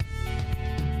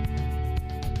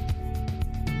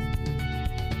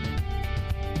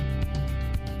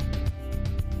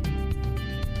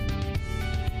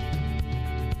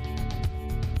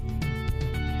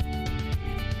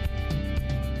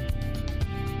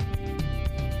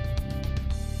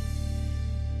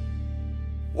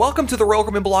Welcome to the Royal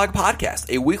Caribbean Blog Podcast,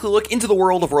 a weekly look into the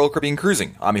world of Royal Caribbean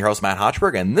cruising. I'm your host, Matt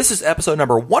Hochberg, and this is episode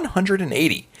number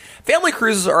 180. Family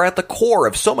cruises are at the core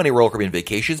of so many Royal Caribbean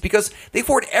vacations because they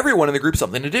afford everyone in the group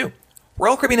something to do.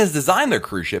 Royal Caribbean has designed their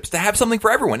cruise ships to have something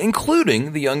for everyone,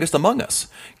 including the youngest among us.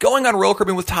 Going on Royal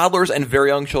Caribbean with toddlers and very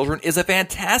young children is a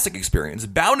fantastic experience,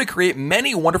 bound to create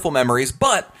many wonderful memories,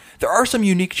 but there are some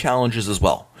unique challenges as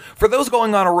well. For those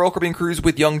going on a Royal Caribbean cruise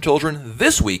with young children,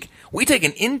 this week, we take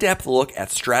an in-depth look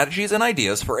at strategies and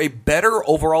ideas for a better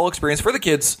overall experience for the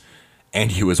kids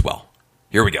and you as well.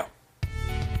 Here we go.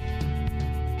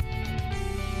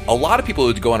 A lot of people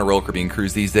who go on a Royal Caribbean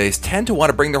cruise these days tend to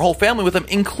want to bring their whole family with them,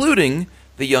 including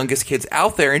the youngest kids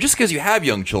out there. And just because you have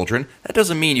young children, that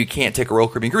doesn't mean you can't take a Royal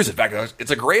Caribbean cruise. In fact, it's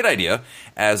a great idea.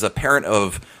 As a parent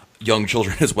of young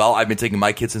children as well, I've been taking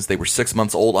my kids since they were 6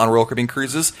 months old on Royal Caribbean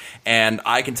cruises, and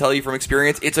I can tell you from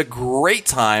experience, it's a great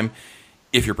time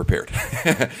if you're prepared.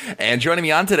 And joining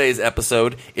me on today's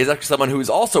episode is actually someone who is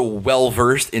also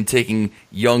well-versed in taking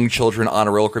young children on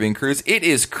a Royal Caribbean cruise. It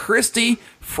is Christy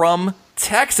from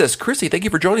Texas. Christy, thank you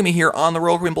for joining me here on the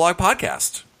Royal Caribbean Blog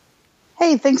Podcast.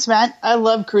 Hey, thanks, Matt. I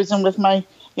love cruising with my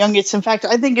youngest. In fact,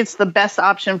 I think it's the best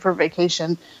option for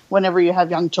vacation whenever you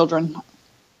have young children.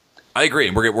 I agree.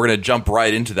 And we're going to jump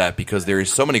right into that because there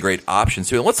is so many great options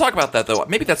too. And let's talk about that, though.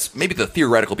 Maybe the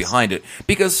theoretical behind it.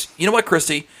 Because you know what,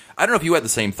 Christy? I don't know if you had the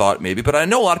same thought maybe, but I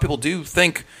know a lot of people do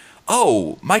think,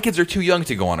 oh, my kids are too young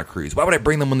to go on a cruise. Why would I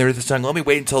bring them when they're this young? Let me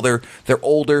wait until they're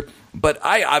older. But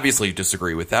I obviously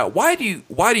disagree with that. Why do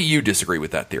you disagree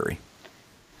with that theory?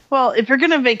 Well, if you're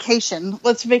going to vacation,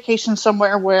 let's vacation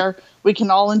somewhere where we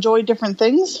can all enjoy different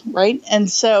things, right? And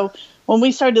so when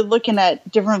we started looking at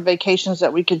different vacations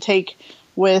that we could take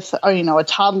with, a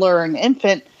toddler or an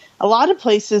infant, a lot of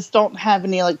places don't have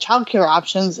any like childcare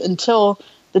options until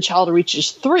the child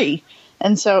reaches 3.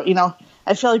 And so,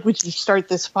 I feel like we should start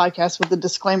this podcast with a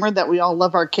disclaimer that we all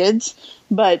love our kids,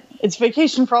 but it's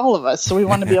vacation for all of us. So we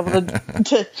want to be able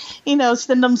to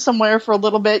send them somewhere for a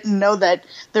little bit and know that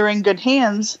they're in good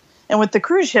hands. And with the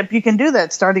cruise ship, you can do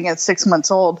that starting at 6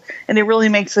 months old. And it really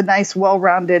makes a nice,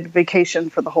 well-rounded vacation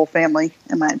for the whole family,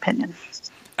 in my opinion.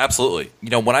 Absolutely.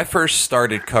 When I first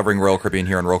started covering Royal Caribbean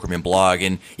here on Royal Caribbean Blog,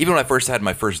 and even when I first had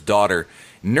my first daughter,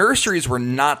 nurseries were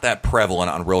not that prevalent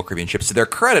on Royal Caribbean ships. To their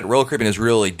credit, Royal Caribbean has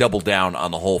really doubled down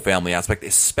on the whole family aspect,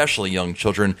 especially young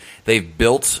children. They've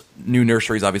built new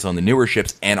nurseries, obviously, on the newer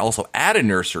ships, and also added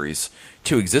nurseries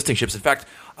to existing ships. In fact,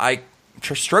 I'm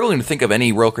struggling to think of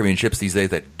any Royal Caribbean ships these days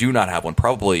that do not have one.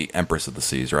 Probably Empress of the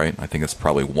Seas, right? I think it's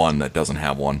probably one that doesn't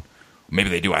have one. Maybe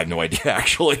they do. I have no idea,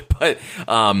 actually. But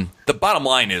the bottom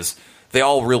line is they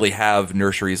all really have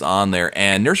nurseries on there.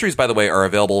 And nurseries, by the way, are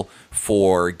available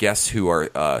for guests who are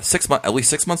at least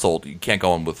 6 months old. You can't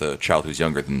go on with a child who's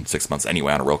younger than 6 months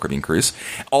anyway on a Royal Caribbean cruise,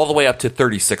 all the way up to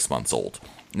 36 months old.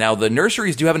 Now, the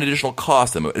nurseries do have an additional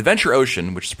cost. Adventure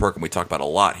Ocean, which is a program we talk about a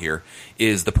lot here,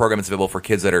 is the program that's available for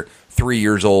kids that are 3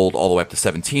 years old all the way up to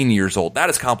 17 years old. That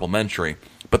is complimentary.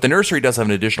 But the nursery does have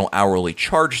an additional hourly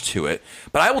charge to it.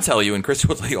 But I will tell you, and Chris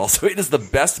will tell you also, it is the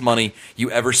best money you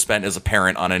ever spent as a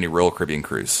parent on any Royal Caribbean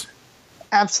cruise.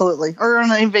 Absolutely. Or on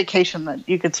any vacation that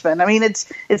you could spend. I mean, it's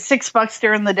 $6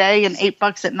 during the day and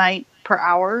 $8 at night per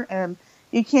hour. And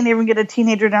you can't even get a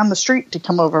teenager down the street to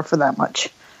come over for that much.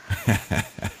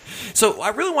 So I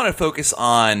really want to focus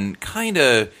on kind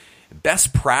of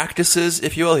best practices,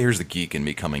 if you will. Here's the geek in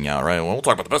me coming out, right? Well, we'll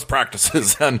talk about the best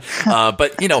practices,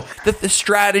 but the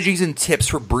strategies and tips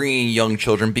for bringing young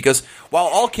children. Because while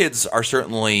all kids are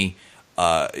certainly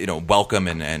welcome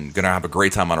and going to have a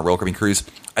great time on a Royal Caribbean cruise,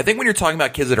 I think when you're talking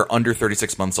about kids that are under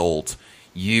 36 months old,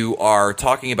 you are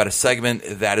talking about a segment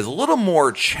that is a little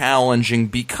more challenging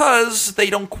because they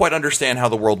don't quite understand how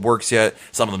the world works yet.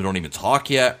 Some of them don't even talk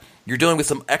yet. You're dealing with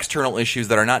some external issues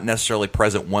that are not necessarily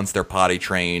present once they're potty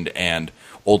trained and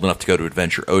old enough to go to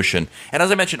Adventure Ocean. And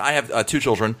as I mentioned, I have 2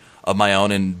 children of my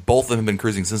own, and both of them have been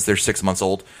cruising since they're 6 months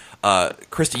old.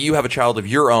 Christy, you have a child of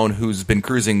your own who's been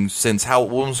cruising since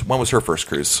when was her first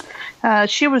cruise?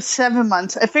 She was 7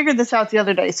 months. I figured this out the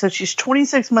other day. So she's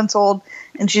 26 months old,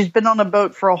 and she's been on a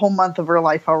boat for a whole month of her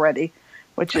life already,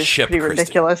 which is pretty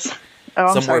ridiculous. Oh,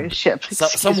 I'm sorry, ship.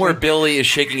 Somewhere Billy is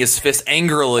shaking his fist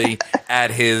angrily at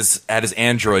his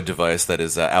Android device that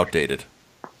is outdated.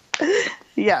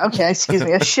 Yeah, okay, excuse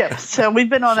me, a ship. So we've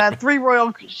been on 3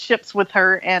 Royal ships with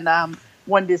her and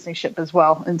 1 Disney ship as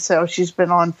well. And so she's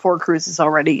been on 4 cruises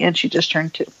already, and she just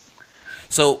turned 2.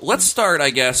 So let's start, I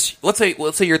guess. Let's say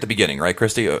you're at the beginning, right,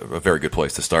 Christy? A very good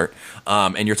place to start.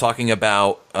 And you're talking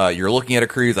about you're looking at a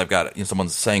cruise. I've got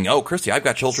someone's saying, "Oh, Christy, I've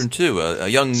got children too, a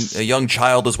young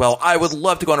child as well. I would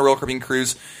love to go on a Royal Caribbean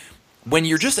cruise." when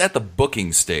you're just at the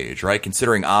booking stage, right,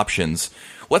 considering options,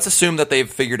 let's assume that they've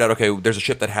figured out, okay, there's a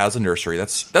ship that has a nursery.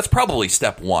 That's probably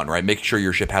step one, right? Making sure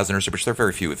your ship has a nursery, which there are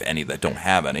very few, if any, that don't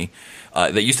have any.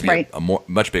 That used to be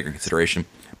much bigger consideration.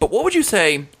 But what would you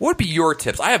say, what would be your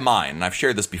tips? I have mine, and I've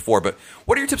shared this before, but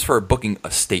what are your tips for booking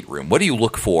a stateroom? What do you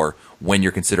look for when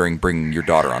you're considering bringing your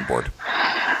daughter on board?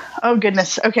 Oh,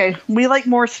 goodness. Okay. We like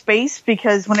more space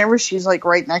because whenever she's like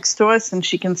right next to us and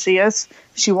she can see us,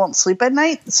 she won't sleep at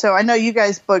night. So I know you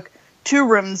guys book 2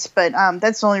 rooms, but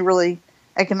that's only really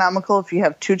economical if you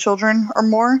have 2 children or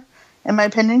more, in my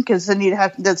opinion, because then you'd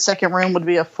have that second room would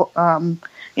be a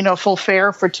full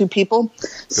fare for 2 people.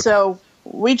 So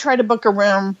we try to book a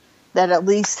room that at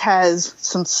least has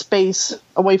some space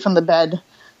away from the bed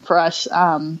for us,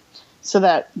 so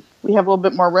that we have a little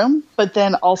bit more room. But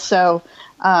then also,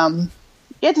 you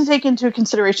have to take into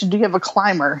consideration, do you have a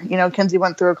climber? Kenzie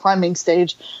went through a climbing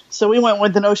stage, so we went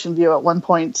with an ocean view at one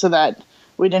point so that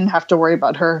we didn't have to worry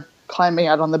about her climbing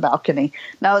out on the balcony.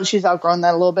 Now that she's outgrown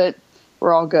that a little bit,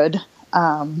 we're all good.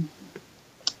 And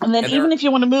then even if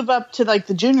you want to move up to like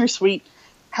the junior suite,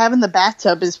 having the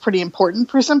bathtub is pretty important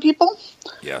for some people.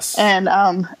 Yes.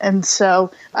 And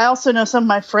so I also know some of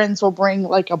my friends will bring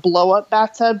like a blow up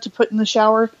bathtub to put in the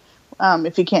shower,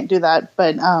 if you can't do that.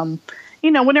 But,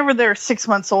 whenever they're 6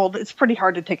 months old, it's pretty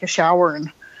hard to take a shower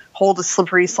and hold a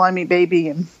slippery, slimy baby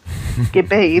and get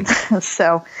bathed.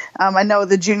 So I know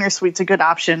the junior suite's a good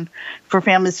option for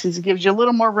families because it gives you a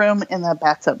little more room in the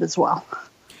bathtub as well.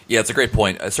 Yeah, it's a great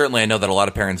point. Certainly, I know that a lot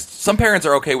of parents, some parents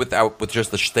are okay with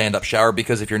just the stand-up shower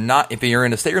because if you're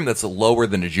in a stateroom that's lower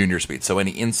than a junior suite, so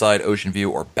any inside ocean view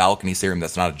or balcony stateroom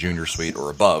that's not a junior suite or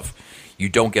above, you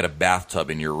don't get a bathtub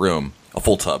in your room, a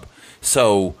full tub.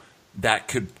 So that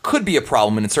could be a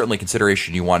problem, and it's certainly a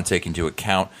consideration you want to take into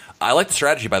account. I like the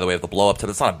strategy, by the way, of the blow-up tub.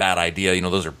 It's not a bad idea.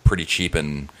 Those are pretty cheap,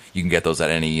 and you can get those at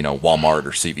any Walmart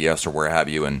or CVS or where have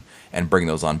you, and bring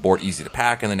those on board, easy to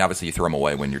pack, and then obviously you throw them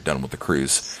away when you're done with the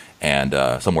cruise. And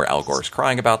somewhere Al Gore is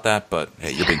crying about that, but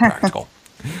hey, you're being practical.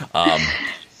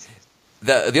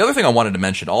 The other thing I wanted to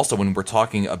mention also when we're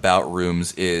talking about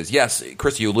rooms is, yes,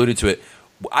 Chris, you alluded to it.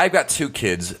 I've got 2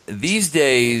 kids. These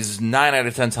days, 9 out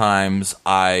of 10 times,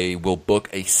 I will book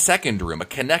a second room, a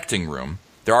connecting room.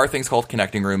 There are things called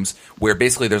connecting rooms where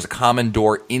basically there's a common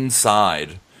door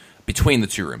inside between the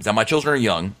 2 rooms. Now, my children are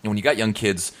young, and when you got young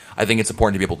kids, I think it's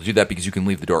important to be able to do that because you can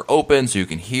leave the door open so you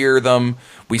can hear them.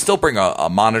 We still bring a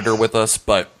monitor with us,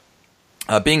 but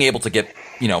being able to get,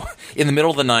 in the middle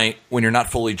of the night when you're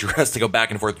not fully dressed to go back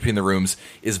and forth between the rooms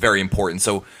is very important.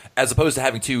 So as opposed to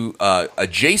having 2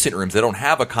 adjacent rooms that don't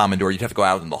have a common door, you'd have to go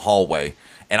out in the hallway,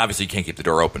 and obviously you can't keep the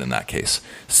door open in that case.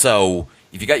 So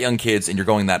if you got young kids and you're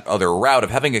going that other route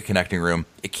of having a connecting room,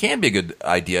 it can be a good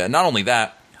idea. And not only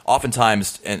that,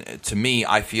 oftentimes, and to me,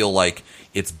 I feel like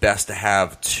it's best to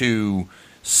have 2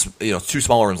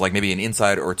 smaller rooms, like maybe an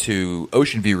inside or 2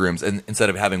 ocean view rooms, and instead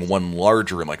of having one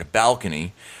larger room, like a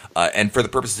balcony. And for the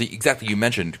purposes exactly you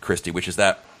mentioned, Christy, which is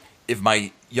that if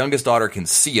my youngest daughter can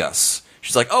see us,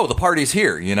 she's like, "Oh, the party's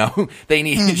here!" They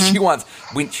need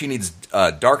she needs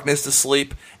darkness to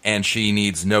sleep, and she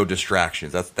needs no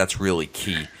distractions. That's really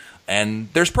key. And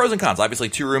there's pros and cons. Obviously,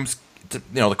 2 rooms.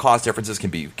 The cost differences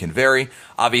can vary.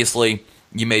 Obviously,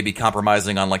 you may be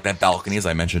compromising on like that balcony, as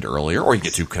I mentioned earlier, or you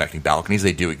get 2 connecting balconies.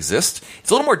 They do exist. It's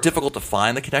a little more difficult to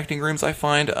find the connecting rooms, I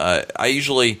find.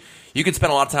 You can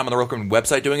spend a lot of time on the Royal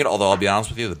website doing it, although I'll be honest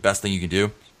with you, the best thing you can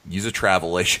do, use a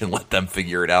travel agent, let them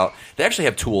figure it out. They actually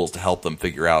have tools to help them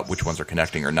figure out which ones are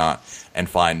connecting or not and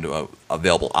find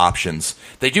available options.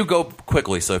 They do go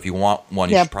quickly, so if you want one,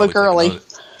 you should probably book early.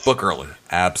 Book early,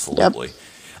 absolutely. Yep.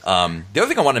 The other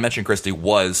thing I wanted to mention, Christy,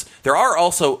 was there are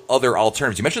also other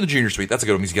alternatives. You mentioned the junior suite. That's a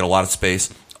good one because you get a lot of space.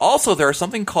 Also, there is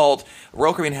something called,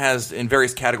 Royal Caribbean has in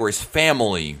various categories,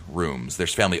 family rooms.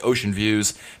 There's family ocean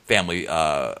views, family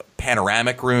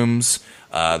panoramic rooms.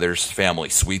 There's family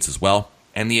suites as well.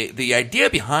 And the idea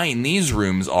behind these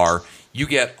rooms are you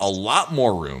get a lot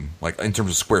more room, like in terms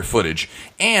of square footage,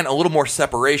 and a little more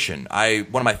separation.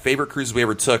 One of my favorite cruises we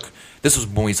ever took, this was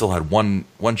when we still had one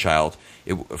child.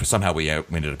 Somehow we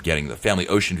ended up getting the family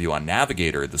ocean view on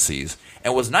Navigator of the Seas.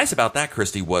 And what was nice about that,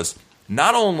 Christy, was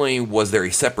not only was there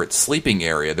a separate sleeping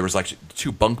area, there was like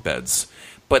 2 bunk beds,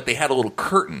 but they had a little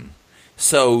curtain.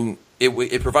 So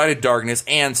it provided darkness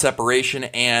and separation,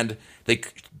 and they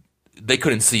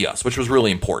couldn't see us, which was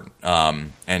really important.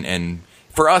 And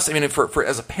for us, I mean, for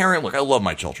as a parent, look, I love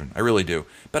my children, I really do.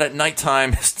 But at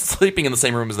nighttime, sleeping in the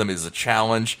same room as them is a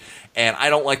challenge, and I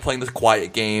don't like playing this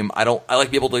quiet game. I like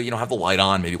to be able to have the light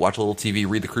on, maybe watch a little TV,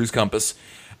 read the cruise compass,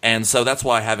 and so that's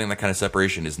why having that kind of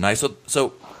separation is nice.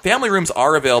 So family rooms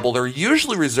are available. They're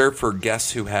usually reserved for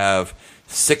guests who have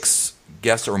 6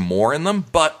 guests or more in them,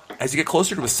 but as you get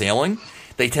closer to a sailing,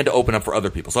 they tend to open up for other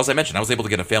people. So as I mentioned, I was able to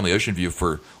get a family ocean view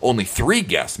for only 3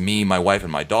 guests, me, my wife,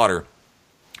 and my daughter.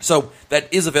 So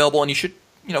that is available, and you should,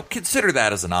 consider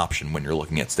that as an option when you're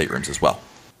looking at staterooms as well.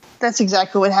 That's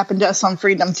exactly what happened to us on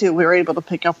Freedom, too. We were able to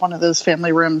pick up one of those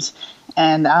family rooms,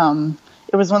 and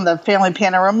it was one of the family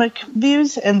panoramic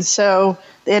views, and so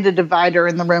they had a divider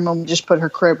in the room, and we just put her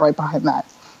crib right behind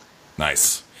that.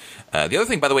 Nice. The other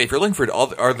thing, by the way, if you're looking for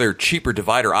other cheaper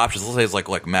divider options, let's say it's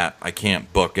like Matt, I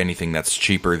can't book anything that's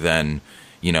cheaper than,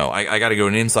 I got to go to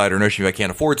an Inside or an Ocean View. I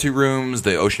can't afford 2 rooms.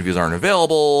 The Ocean Views aren't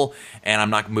available, and I'm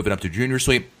not moving up to Junior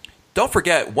Suite. Don't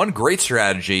forget, one great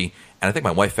strategy, and I think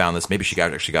my wife found this, maybe she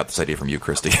actually got this idea from you,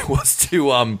 Christy, was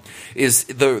to, is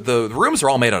the rooms are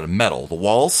all made out of metal, the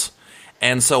walls.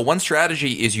 And so one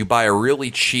strategy is you buy a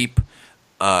really cheap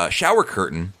shower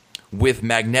curtain with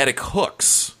magnetic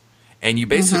hooks. And you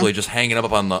basically just hang it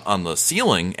up on the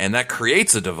ceiling, and that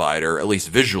creates a divider, at least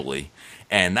visually.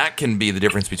 And that can be the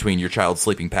difference between your child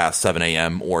sleeping past 7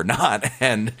 a.m. or not.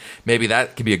 And maybe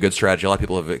that can be a good strategy. A lot of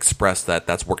people have expressed that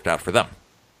that's worked out for them.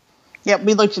 Yep,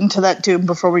 we looked into that too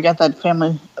before we got that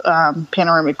family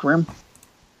panoramic room.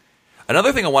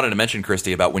 Another thing I wanted to mention,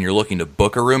 Christy, about when you're looking to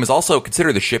book a room is also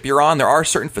consider the ship you're on. There are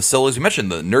certain facilities. We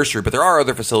mentioned the nursery, but there are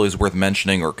other facilities worth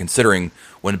mentioning or considering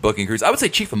when booking a cruise. I would say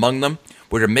chief among them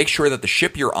would to make sure that the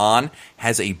ship you're on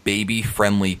has a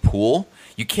baby-friendly pool.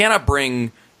 You cannot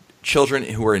bring children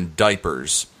who are in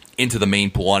diapers into the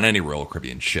main pool on any Royal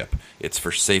Caribbean ship. It's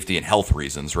for safety and health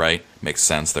reasons, right? Makes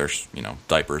sense. There's,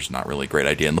 diapers, not really a great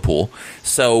idea in the pool.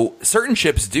 So certain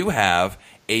ships do have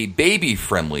a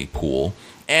baby-friendly pool.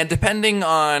 And depending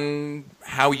on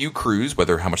how you cruise,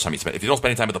 how much time you spend, if you don't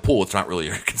spend any time at the pool, it's not really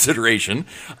a consideration.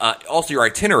 Also, your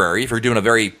itinerary, if you're doing a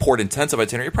very port-intensive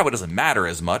itinerary, it probably doesn't matter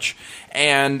as much.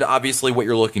 And obviously, what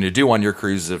you're looking to do on your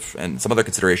cruise and some other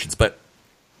considerations. But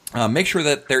make sure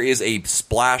that there is a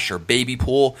splash or baby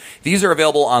pool. These are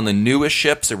available on the newest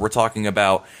ships. We're talking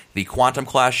about the Quantum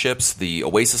class ships, the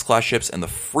Oasis class ships, and the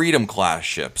Freedom class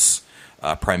ships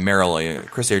primarily.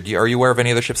 Christy, are you aware of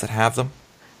any other ships that have them?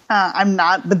 I'm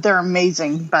not, but they're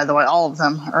amazing, by the way. All of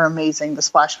them are amazing, the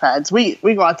splash pads. We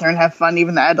go out there and have fun.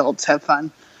 Even the adults have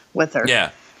fun with her.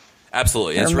 Yeah,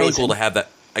 absolutely. And it's really cool to have that.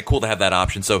 Cool to have that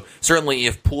option. So certainly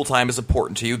if pool time is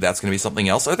important to you, that's going to be something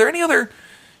else. Are there any other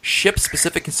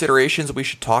ship-specific considerations that we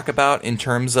should talk about in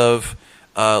terms of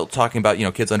talking about,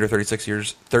 kids under 36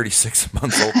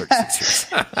 months old,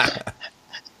 36 years?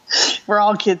 We're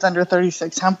all kids under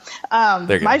 36, huh?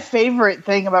 My favorite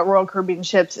thing about Royal Caribbean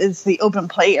ships is the open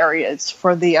play areas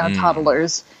for the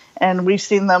toddlers. And we've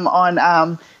seen them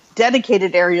on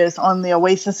dedicated areas on the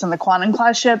Oasis and the Quantum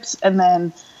class ships. And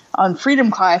then on Freedom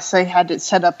class, they had it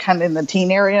set up kind of in the teen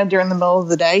area during the middle of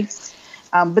the day.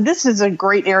 But this is a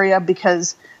great area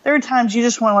because there are times you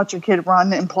just want to let your kid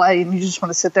run and play and you just want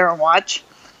to sit there and watch.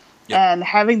 Yep. And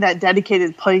having that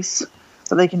dedicated place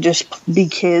so they can just be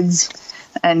kids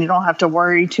and you don't have to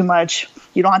worry too much.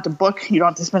 You don't have to book. You don't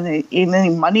have to spend any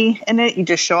money in it. You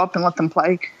just show up and let them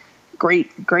play. Great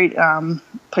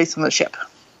place on the ship.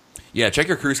 Yeah, check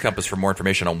your cruise compass for more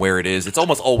information on where it is. It's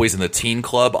almost always in the teen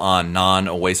club on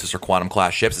non-Oasis or Quantum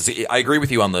class ships. I agree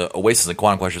with you on the Oasis and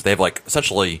Quantum class ships. They have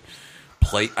essentially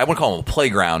I wouldn't call them a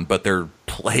playground, but they're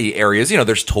play areas.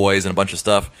 There's toys and a bunch of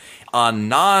stuff. On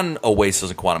non-Oasis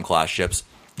and Quantum class ships,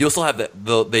 you'll still have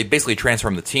they basically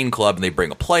transform the teen club and they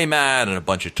bring a play mat and a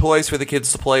bunch of toys for the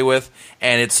kids to play with.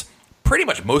 And it's pretty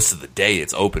much most of the day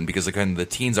it's open because the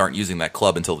teens aren't using that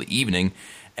club until the evening.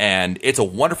 And it's a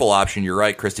wonderful option. You're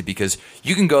right, Christy, because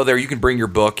you can go there, you can bring your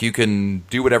book, you can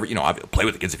do whatever, play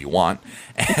with the kids if you want.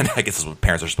 And I guess that's what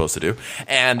parents are supposed to do.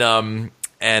 And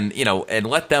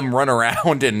let them run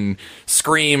around and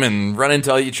scream and run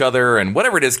into each other and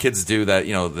whatever it is kids do that,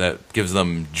 that gives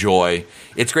them joy.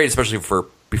 It's great, especially for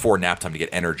before nap time to get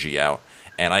energy out.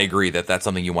 And I agree that that's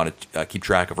something you want to keep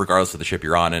track of regardless of the ship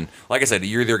you're on. And like I said,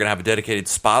 you're either going to have a dedicated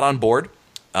spot on board.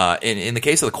 In the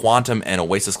case of the Quantum and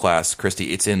Oasis class,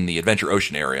 Christy, it's in the Adventure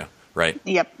Ocean area, right?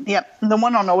 Yep. The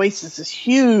one on Oasis is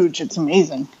huge. It's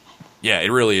amazing. Yeah,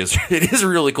 it really is. It is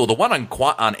really cool. The one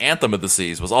on Anthem of the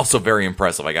Seas was also very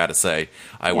impressive, I got to say.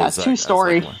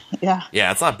 Two-story. Yeah,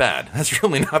 it's not bad. That's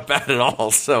really not bad at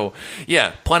all. So,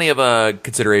 yeah, plenty of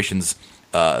considerations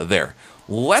there.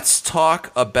 Let's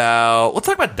talk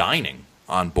about dining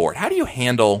on board. How do you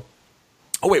handle...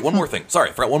 Oh, wait, one more thing. Sorry,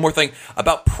 I forgot one more thing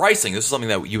about pricing. This is something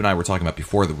that you and I were talking about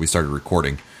before that we started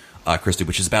recording, Christy,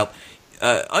 which is about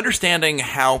understanding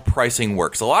how pricing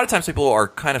works. A lot of times people are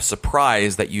kind of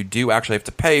surprised that you do actually have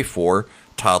to pay for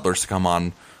toddlers to come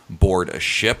on board a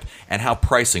ship and how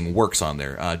pricing works on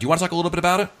there. Do you want to talk a little bit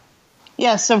about it?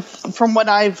 Yeah, so from what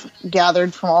I've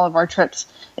gathered from all of our trips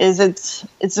is it's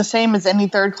the same as any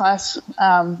third class.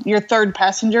 Your third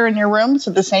passenger in your room, so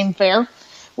the same fare,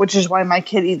 which is why my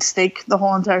kid eats steak the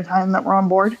whole entire time that we're on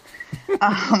board.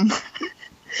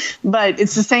 But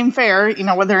it's the same fare, you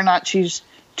know, whether or not she's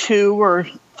 2 or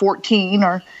 14,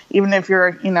 or even if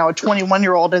you're, you know, a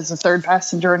 21-year-old as a third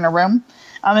passenger in a room,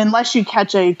 unless you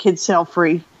catch a kids sail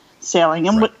free sailing.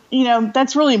 And, right. You know,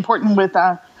 that's really important with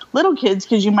little kids,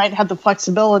 because you might have the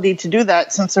flexibility to do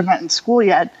that since they're not in school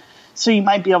yet. So you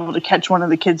might be able to catch one of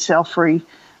the kids sail free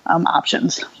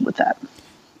options with that.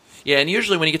 Yeah, and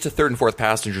usually when you get to third and fourth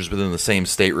passengers within the same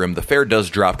stateroom, the fare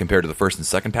does drop compared to the first and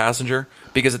second passenger,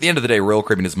 because at the end of the day, Royal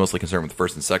Caribbean is mostly concerned with the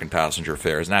first and second passenger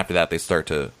fares, and after that,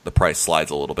 the price slides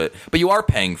a little bit. But you are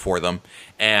paying for them,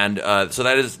 and so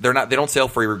that is they don't sail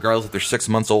free regardless if they're 6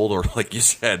 months old or, like you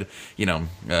said,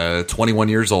 21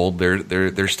 years old.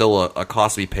 There's still a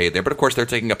cost to be paid there, but of course they're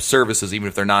taking up services even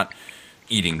if they're not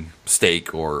eating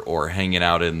steak or hanging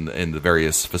out in the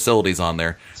various facilities on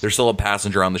there. There's still a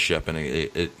passenger on the ship, and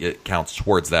it counts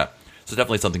towards that. So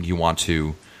definitely something you want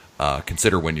to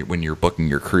consider when you're booking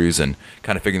your cruise and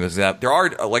kind of figuring this out. There are,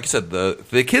 like I said,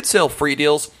 the kids sail free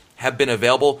deals have been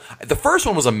available. The first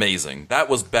one was amazing. That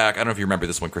was back. I don't know if you remember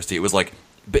this one, Christy. It was like,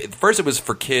 first it was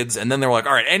for kids, and then they were like,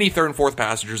 all right, any third and fourth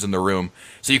passengers in the room.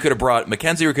 So you could have brought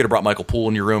Mackenzie or you could have brought Michael Poole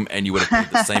in your room, and you would have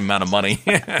paid the same amount of money.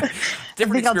 Different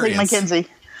experience. I'll take Mackenzie.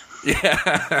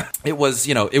 Yeah, it was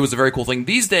a very cool thing.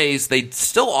 These days, they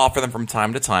still offer them from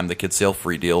time to time, the kids sail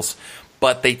free deals,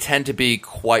 but they tend to be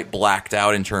quite blacked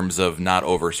out in terms of not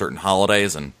over certain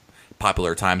holidays and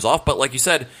popular times off. But like you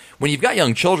said, when you've got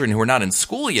young children who are not in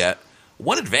school yet,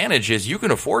 one advantage is you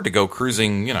can afford to go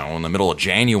cruising, in the middle of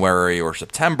January or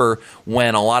September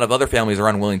when a lot of other families are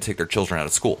unwilling to take their children out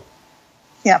of school.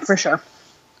 Yeah, for sure.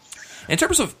 In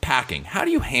terms of packing, how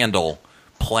do you handle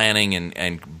planning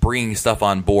and bringing stuff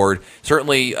on board?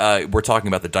 Certainly, we're talking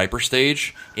about the diaper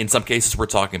stage. In some cases, we're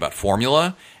talking about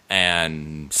formula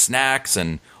and snacks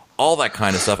and all that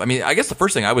kind of stuff. I mean, I guess the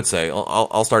first thing I would say,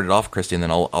 I'll start it off, Christy, and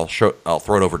then I'll throw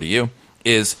it over to you,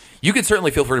 is you can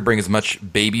certainly feel free to bring as much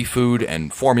baby food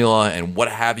and formula and what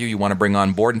have you want to bring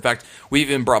on board. In fact, we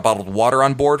even brought bottled water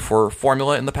on board for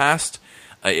formula in the past.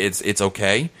 It's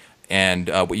okay. And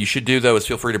what you should do, though, is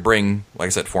feel free to bring, like I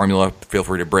said, formula. Feel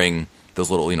free to bring those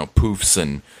little, poofs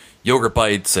and yogurt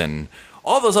bites and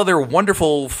all those other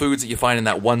wonderful foods that you find in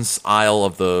that one aisle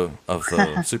of the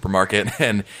supermarket.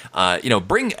 And,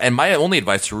 bring, and my only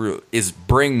advice is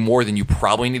bring more than you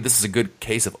probably need. This is a good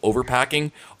case of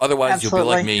overpacking. Otherwise, Absolutely. You'll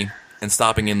be like me and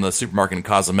stopping in the supermarket in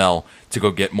Cozumel to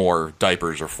go get more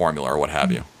diapers or formula or what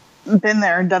have you. Been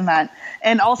there, done that.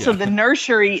 And also the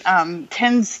nursery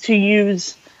tends to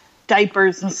use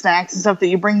diapers and snacks and stuff that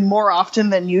you bring more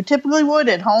often than you typically would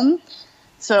at home.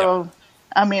 So,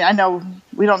 I mean, I know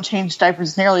we don't change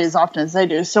diapers nearly as often as they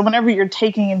do. So whenever you're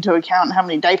taking into account how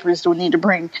many diapers do we need to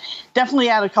bring, definitely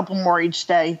add a couple more each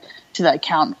day to that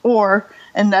count. Or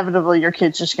inevitably your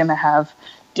kid's just going to have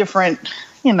different,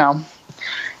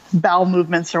 bowel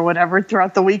movements or whatever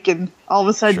throughout the week, and all of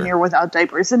a sudden you're without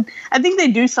diapers. And I think they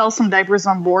do sell some diapers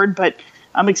on board, but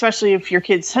especially if your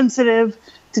kid's sensitive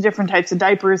to different types of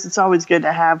diapers, it's always good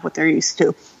to have what they're used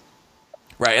to.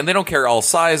 Right, and they don't carry all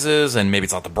sizes, and maybe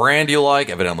it's not the brand you like.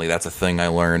 Evidently, that's a thing I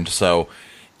learned. So,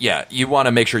 yeah, you want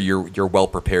to make sure you're well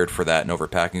prepared for that and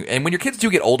overpacking. And when your kids do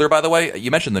get older, by the way, you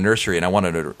mentioned the nursery, and I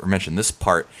wanted to mention this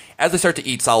part. As they start to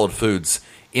eat solid foods,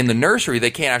 in the nursery,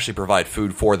 they can't actually provide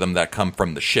food for them that come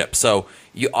from the ship. So,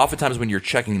 oftentimes when you're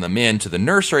checking them into the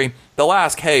nursery, they'll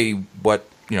ask, hey, what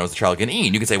is the child going to eat?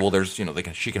 And you can say, well, there's,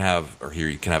 she can have, or here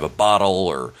you can have a bottle,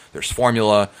 or there's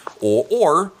formula,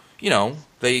 or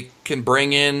they can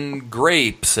bring in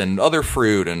grapes and other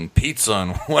fruit and pizza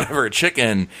and whatever,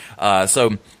 chicken.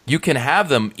 So you can have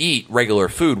them eat regular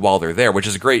food while they're there, which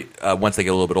is great once they get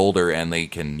a little bit older and they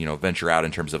can, venture out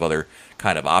in terms of other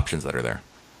kind of options that are there.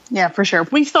 Yeah, for sure.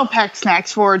 We still pack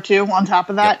snacks for it, too, on top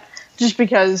of that, just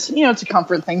because, it's a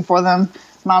comfort thing for them.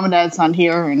 Mom and Dad's not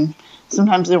here, and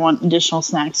sometimes they want additional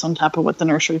snacks on top of what the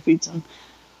nursery feeds them.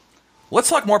 Let's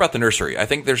talk more about the nursery. I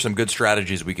think there's some good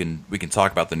strategies we can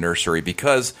talk about the nursery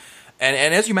because,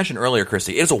 and as you mentioned earlier,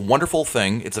 Christy, it is a wonderful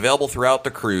thing. It's available throughout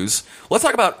the cruise. Let's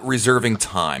talk about reserving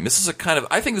time. This is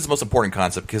I think this is the most important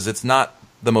concept because it's not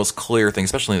the most clear thing,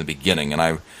 especially in the beginning. And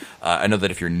I know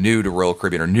that if you're new to Royal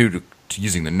Caribbean or new to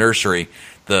using the nursery,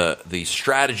 the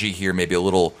strategy here may be a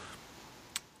little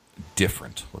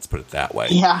different. Let's put it that way.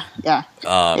 Yeah.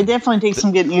 It definitely takes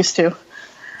some getting used to.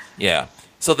 Yeah.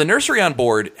 So the nursery on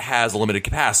board has a limited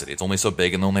capacity. It's only so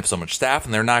big, and they only have so much staff,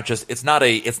 and they're not just. It's not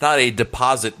a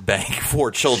deposit bank for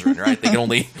children, right? They can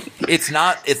only. It's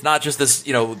not just this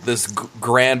this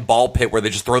grand ball pit where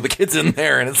they just throw the kids in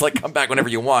there and it's like come back whenever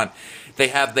you want.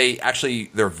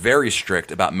 They're very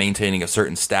strict about maintaining a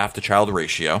certain staff to child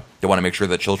ratio. They want to make sure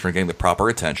that children are getting the proper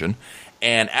attention,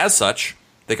 and as such,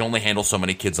 they can only handle so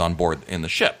many kids on board in the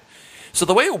ship. So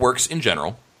the way it works in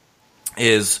general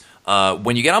is.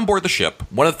 When you get on board the ship,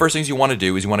 one of the first things you want to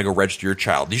do is you want to go register your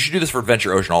child. You should do this for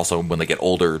Adventure Ocean also when they get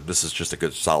older. This is just a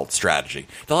good, solid strategy.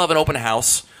 They'll have an open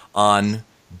house on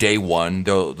day one.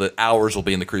 The hours will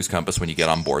be in the cruise compass when you get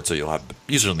on board, so you'll have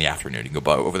usually in the afternoon. You can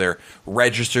go over there,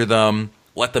 register them,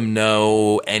 let them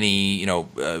know any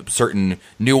certain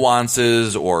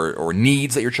nuances or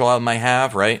needs that your child might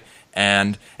have, right?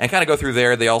 And kind of go through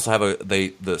there. They also have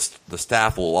the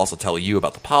staff will also tell you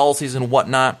about the policies and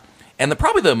whatnot. And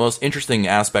probably the most interesting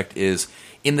aspect is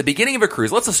in the beginning of a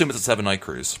cruise, let's assume it's a 7-night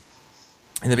cruise.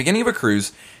 In the beginning of a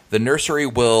cruise, the nursery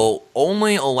will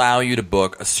only allow you to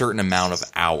book a certain amount of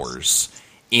hours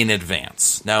in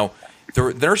advance. Now,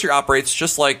 the nursery operates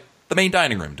just like the main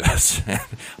dining room does.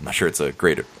 I'm not sure it's a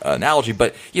great analogy,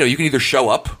 but you can either show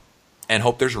up and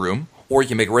hope there's room, or you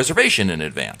can make a reservation in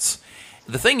advance.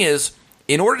 The thing is,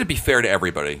 in order to be fair to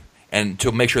everybody, and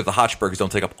to make sure that the Hotchbergs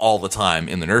don't take up all the time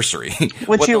in the nursery,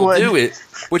 which I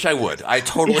would. I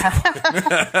totally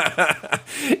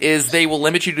would. Is they will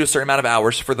limit you to a certain amount of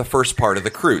hours for the first part of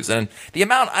the cruise. And the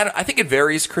amount, I think it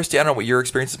varies, Christy. I don't know what your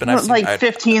experience has been. Like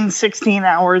 15, 16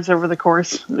 hours over the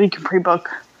course. We can pre-book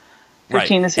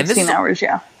 15 to 16 hours,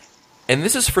 yeah. And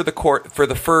this is for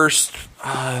the first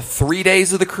 3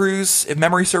 days of the cruise, if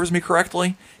memory serves me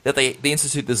correctly, that they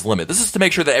institute this limit. This is to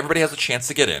make sure that everybody has a chance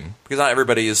to get in, because not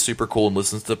everybody is super cool and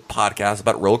listens to podcasts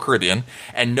about Royal Caribbean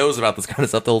and knows about this kind of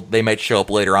stuff. They might show up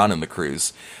later on in the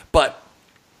cruise. But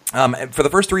for the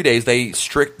first 3 days, they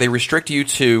restrict you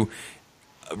to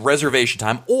reservation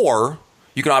time, or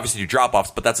you can obviously do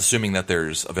drop-offs, but that's assuming that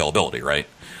there's availability, right?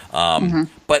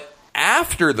 But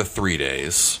after the 3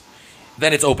 days,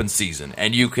 then it's open season,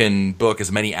 and you can book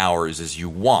as many hours as you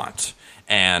want.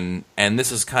 And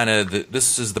this is kind of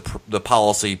the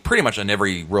policy pretty much on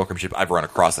every Royal Caribbean ship I've run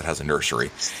across that has a nursery.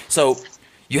 So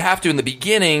you have to, in the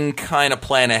beginning, kind of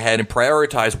plan ahead and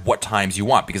prioritize what times you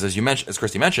want, because as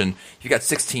Christy mentioned, you got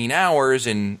 16 hours,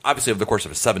 and obviously over the course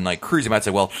of a 7-night cruise, you might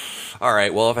say, well, all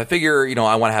right, well, if I figure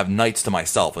I want to have nights to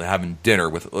myself and having dinner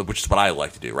which is what I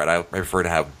like to do, right? I prefer to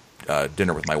have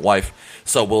dinner with my wife,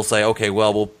 so we'll say, okay,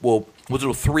 well, we'll do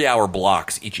 3-hour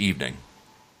blocks each evening.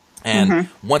 And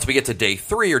once we get to day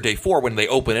 3 or day 4, when they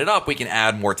open it up, we can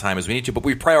add more time as we need to. But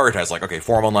we prioritize, like, okay,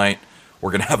 formal night, we're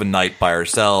going to have a night by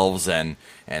ourselves, and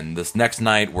this next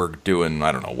night we're doing,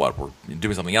 I don't know what, we're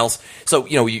doing something else. So,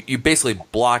 you basically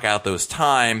block out those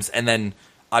times, and then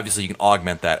obviously you can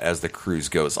augment that as the cruise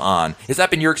goes on. Has that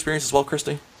been your experience as well,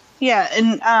 Christy? Yeah,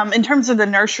 and in terms of the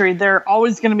nursery, they're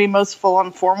always going to be most full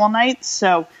on formal nights,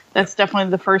 so that's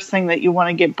definitely the first thing that you want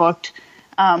to get booked.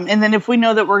 And then if we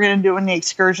know that we're going to do any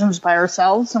excursions by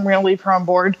ourselves and we're going to leave her on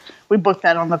board, we book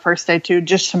that on the first day too,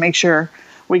 just to make sure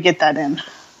we get that in.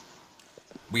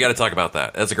 We got to talk about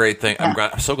that. That's a great thing. Yeah.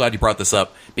 I'm so glad you brought this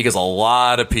up, because a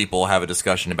lot of people have a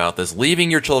discussion about this. Leaving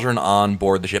your children on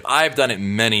board the ship. I've done it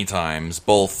many times,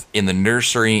 both in the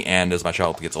nursery and as my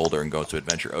child gets older and goes to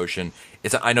Adventure Ocean.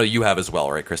 I know you have as well,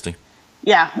 right, Christy?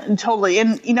 Yeah, totally.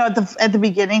 And, at the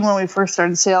beginning when we first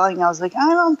started sailing, I was like, I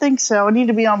don't think so. I need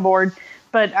to be on board.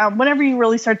 But whenever you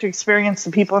really start to experience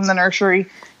the people in the nursery,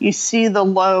 you see the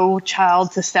low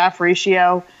child to staff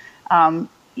ratio,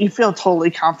 you feel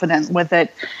totally confident with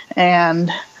it.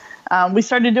 And we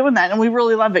started doing that, and we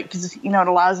really love it because, it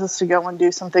allows us to go and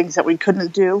do some things that we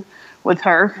couldn't do with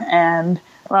her, and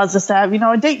allows us to have,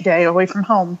 a date day away from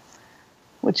home,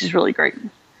 which is really great.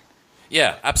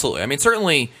 Yeah, absolutely. I mean,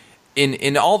 certainly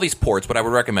in all these ports, what I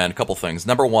would recommend, a couple things.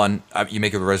 Number one, you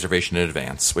make a reservation in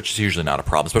advance, which is usually not a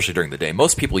problem, especially during the day.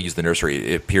 Most people use the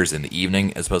nursery, it appears, in the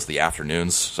evening as opposed to the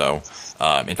afternoons. So,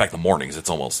 in fact, the mornings, it's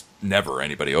almost never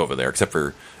anybody over there, except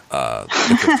for the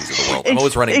Christies of the world. I'm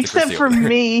always running into Christy over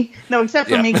there. Except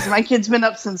for me, because my kid's been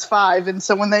up since 5, and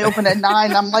so when they open at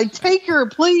 9, I'm like, take her,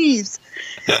 please.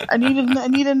 I need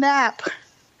a nap.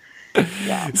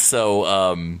 Yeah.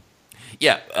 So,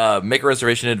 make a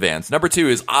reservation in advance. Number 2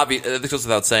 is obvious. This goes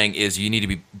without saying, is you need to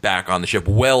be back on the ship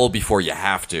well before you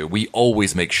have to. We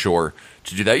always make sure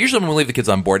to do that. Usually when we leave the kids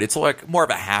on board, it's like more of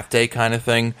a half-day kind of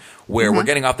thing where we're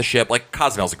getting off the ship. Like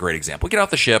Cozumel's a great example. We get off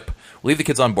the ship, leave the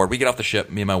kids on board. We get off the ship,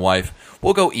 me and my wife.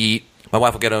 We'll go eat. My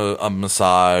wife will get a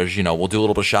massage. We'll do a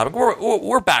little bit of shopping.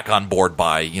 We're back on board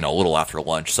by, a little after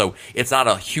lunch. So it's not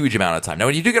a huge amount of time. Now,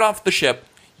 when you do get off the ship,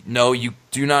 No, you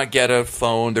do not get a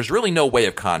phone. There's really no way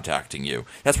of contacting you.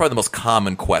 That's probably the most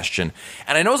common question.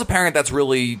 And I know as a parent that's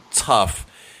really tough,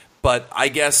 but I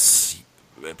guess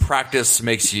practice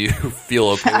makes you feel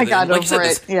okay. I got over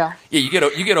it. Yeah, you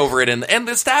get over it, and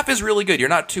the staff is really good. You're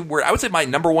not too worried. I would say my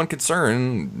number one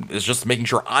concern is just making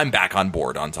sure I'm back on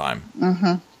board on time.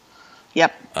 Mm-hmm.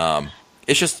 Yep.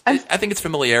 It's just I think it's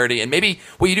familiarity, and maybe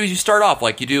what you do is you start off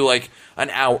like you do like an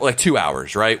hour, like 2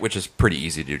 hours, right? Which is pretty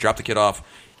easy to do. Drop the kid off,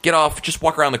 get off, just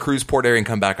walk around the cruise port area, and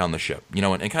come back on the ship.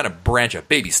 And kind of branch up,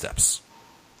 baby steps.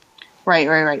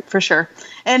 Right, for sure.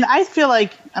 And I feel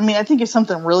like, I think if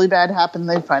something really bad happened,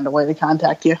 they'd find a way to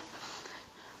contact you.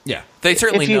 Yeah, they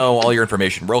certainly know all your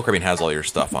information. Royal Caribbean has all your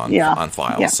stuff on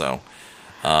file, yeah. So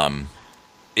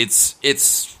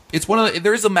it's one of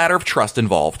there is a matter of trust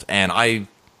involved, and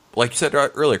like you said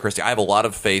earlier, Christy, I have a lot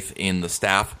of faith in the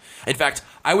staff. In fact,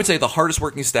 I would say the hardest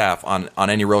working staff on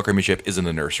any Royal Caribbean ship is in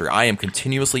the nursery. I am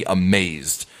continuously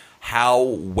amazed how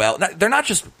well they're not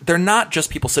just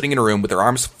people sitting in a room with their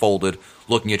arms folded,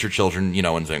 looking at your children,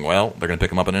 and saying, "Well, they're going to pick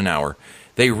them up in an hour."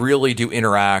 They really do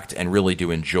interact and really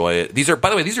do enjoy it. These are, by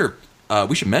the way,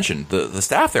 we should mention the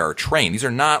staff there are trained. These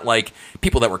are not like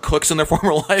people that were cooks in their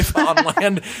former life on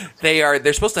land.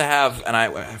 They're supposed to have, and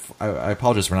I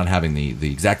apologize for not having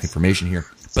the exact information here,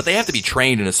 but they have to be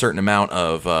trained in a certain amount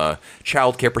of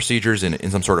child care procedures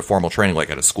in some sort of formal training, like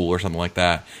at a school or something like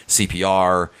that,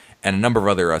 CPR, and a number of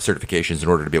other certifications in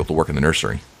order to be able to work in the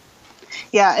nursery.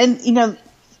 Yeah, and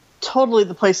totally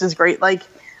the place is great. Like,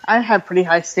 I have pretty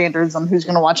high standards on who's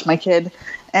going to watch my kid,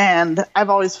 and I've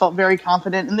always felt very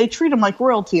confident, and they treat them like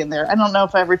royalty in there. I don't know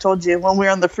if I ever told you, when we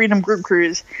were on the Freedom Group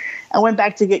Cruise, I went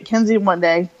back to get Kenzie one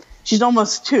day. She's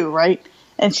almost 2, right?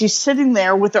 And she's sitting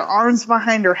there with her arms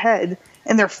behind her head,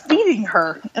 and they're feeding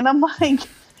her. And I'm like,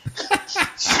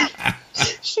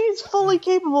 she's fully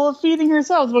capable of feeding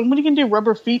herself. What are you going to do, rub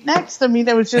her feet next?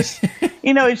 It was just,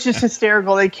 it's just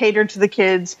hysterical. They cater to the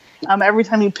kids. Every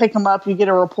time you pick them up, you get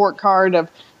a report card of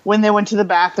when they went to the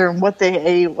bathroom, what they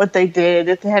ate, what they did,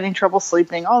 if they had any trouble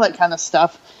sleeping, all that kind of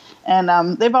stuff.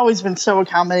 And they've always been so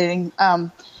accommodating.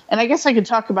 And I guess I could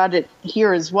talk about it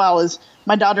here as well. Is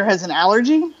my daughter has an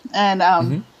allergy,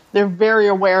 and they're very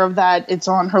aware of that. It's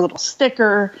on her little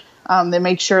sticker. They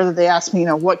make sure that they ask me,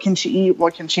 what can she eat,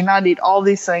 what can she not eat, all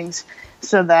these things,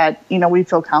 so that we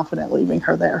feel confident leaving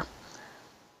her there.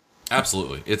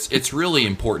 Absolutely, it's really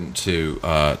important to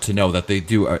know that they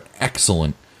do an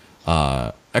excellent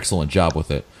job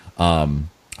with it. I'm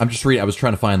just reading. I was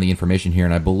trying to find the information here,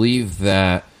 and I believe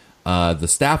that the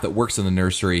staff that works in the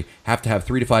nursery have to have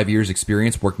 3 to 5 years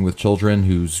experience working with children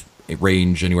whose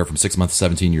range anywhere from 6 months to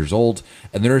 17 years old.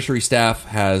 And the nursery staff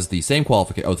has the same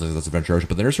qualification. Oh, that's Adventure Ocean.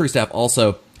 But the nursery staff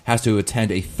also has to attend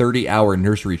a 30-hour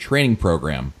nursery training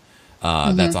program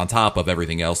that's on top of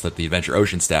everything else that the Adventure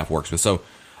Ocean staff works with. So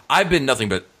I've been nothing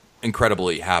but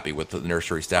incredibly happy with the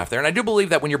nursery staff there. And I do believe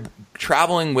that when you're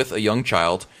traveling with a young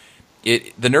child,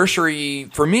 the nursery,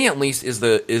 for me at least, is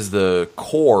the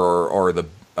core or the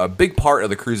a big part of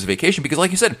the cruise vacation, because like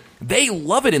you said, they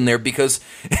love it in there because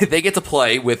they get to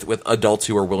play with adults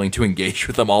who are willing to engage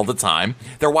with them all the time.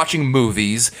 They're watching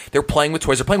movies, they're playing with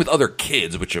toys, they're playing with other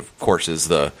kids, which of course is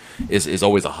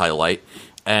always a highlight.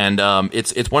 And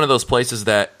it's one of those places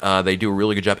that they do a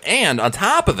really good job. And on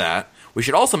top of that, we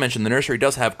should also mention the nursery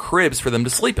does have cribs for them to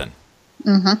sleep in.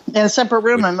 Mm-hmm. And a separate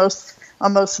room on most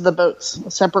of the boats,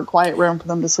 a separate quiet room for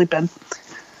them to sleep in.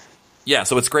 Yeah,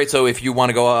 so it's great. So if you want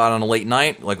to go out on a late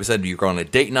night, like we said, you're going on a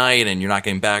date night and you're not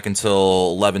getting back until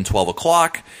 11, 12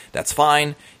 o'clock, that's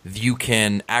fine. You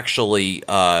can actually,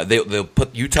 they'll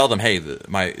put, you tell them, hey,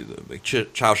 my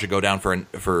child should go down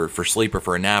for sleep or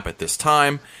for a nap at this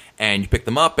time, and you pick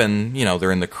them up and,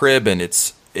 they're in the crib, and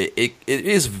it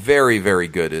is very, very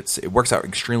good. It works out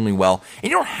extremely well.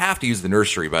 And you don't have to use the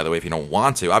nursery, by the way, if you don't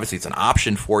want to. Obviously, it's an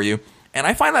option for you. And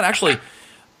I find that actually,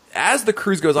 as the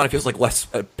cruise goes on, it feels like less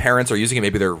parents are using it.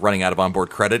 Maybe they're running out of onboard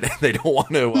credit. They don't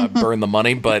want to burn the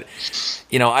money. But,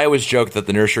 I always joke that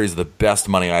the nursery is the best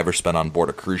money I ever spent on board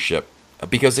a cruise ship,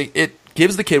 because it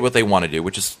gives the kid what they want to do,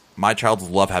 which is, my child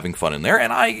love having fun in there,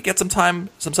 and I get some time,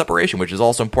 some separation, which is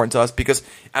also important to us because,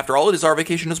 after all, it is our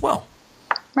vacation as well.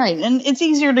 Right, and it's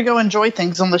easier to go enjoy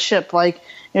things on the ship, like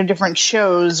different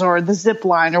shows or the zip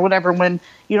line or whatever, when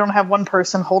you don't have one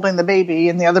person holding the baby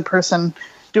and the other person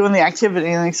doing the activity,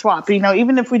 and they swap.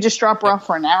 Even if we just drop her off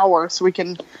for an hour so we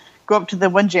can go up to the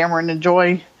Windjammer and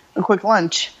enjoy a quick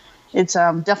lunch, it's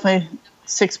definitely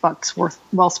 $6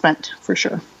 well spent for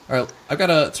sure. All right, I've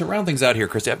got to round things out here,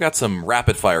 Christy. I've got some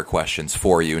rapid fire questions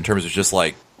for you in terms of just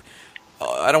like,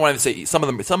 I don't want to say some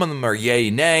of them are yay,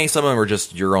 nay, some of them are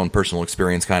just your own personal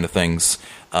experience kind of things.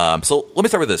 So let me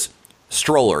start with this.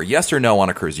 Stroller, yes or no on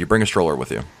a cruise? You bring a stroller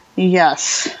with you?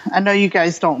 Yes. I know you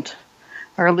guys don't.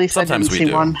 Or at least Sometimes I didn't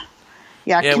see one.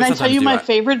 Yeah, can I tell you my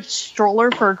favorite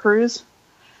stroller for a cruise?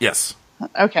 Yes.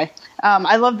 Okay.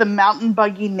 I love the Mountain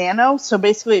Buggy Nano. So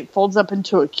basically it folds up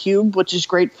into a cube, which is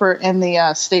great for in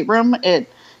the stateroom. It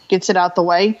gets it out the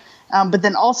way. But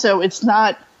then also it's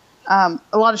not, a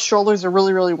lot of strollers are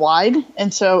really, really wide.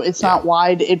 And so it's not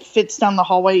wide. It fits down the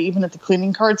hallway even if the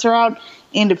cleaning carts are out,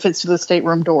 and it fits through the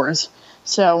stateroom doors.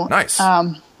 So nice.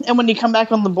 And when you come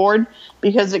back on the board,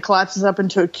 because it collapses up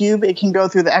into a cube, it can go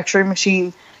through the x-ray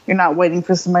machine. You're not waiting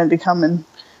for somebody to come and,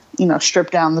 strip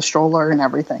down the stroller and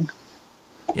everything.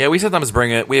 Yeah, we sometimes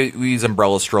bring it. We use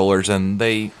umbrella strollers, and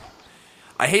I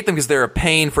hate them because they're a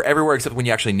pain for everywhere except when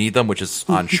you actually need them, which is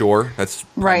on shore. That's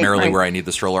primarily where I need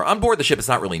the stroller. On board the ship, it's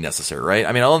not really necessary, right?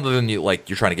 I mean, other than you're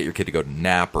trying to get your kid to go to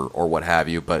nap or what have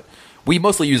you, but we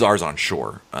mostly use ours on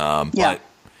shore. But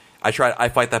I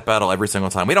fight that battle every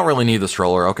single time. We don't really need the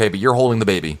stroller, okay, but you're holding the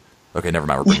baby. Okay, never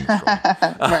mind, we're bringing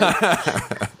the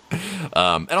stroller.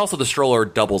 And also the stroller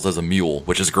doubles as a mule,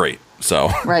 which is great. So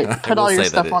put all your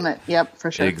stuff on it. Yep,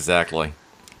 for sure. Exactly.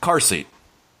 Car seat.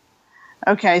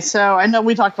 Okay, so I know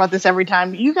we talk about this every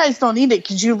time. You guys don't need it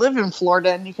because you live in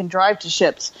Florida and you can drive to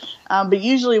ships. But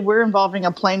usually we're involving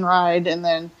a plane ride and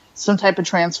then some type of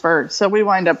transfer. So we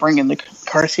wind up bringing the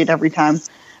car seat every time.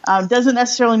 Doesn't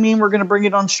necessarily mean we're going to bring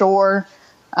it on shore.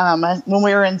 When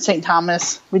we were in St.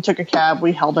 Thomas, we took a cab.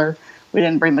 We held her. We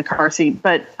didn't bring the car seat.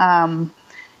 But,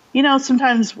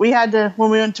 sometimes we had to,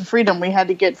 when we went to Freedom, we had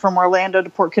to get from Orlando to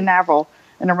Port Canaveral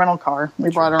in a rental car.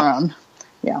 We brought our own.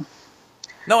 Yeah.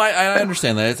 No, I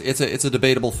understand that. It's a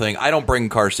debatable thing. I don't bring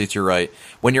car seats, you're right.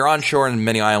 When you're on shore in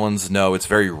many islands, no, it's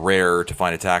very rare to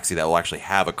find a taxi that will actually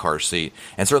have a car seat.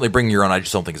 And certainly bringing your own, I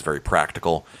just don't think is very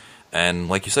practical. And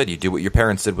like you said, you do what your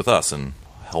parents did with us and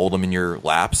hold them in your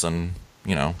laps, and,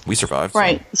 we survived.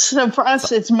 Right. So for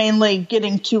us, it's mainly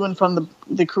getting to and from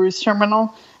the cruise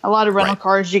terminal. A lot of rental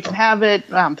cars, you can have it.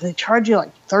 They charge you like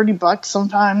 $30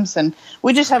 sometimes. And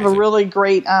we just have a really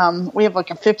great, we have like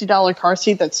a $50 car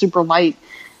seat that's super light,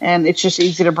 and it's just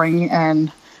easy to bring,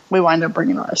 and we wind up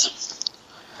bringing ours.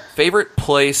 Favorite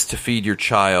place to feed your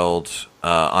child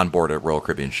on board a Royal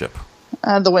Caribbean ship?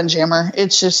 The Windjammer.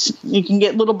 It's just, you can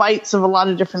get little bites of a lot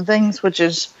of different things, which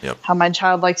is how my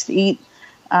child likes to eat.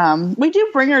 We do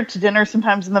bring her to dinner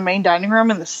sometimes in the main dining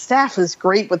room, and the staff is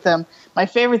great with them. My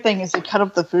favorite thing is they cut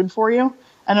up the food for you.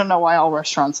 I don't know why all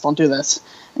restaurants don't do this.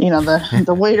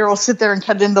 The waiter will sit there and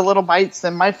cut it into little bites,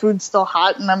 and my food's still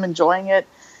hot and I'm enjoying it.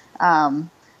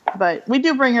 But we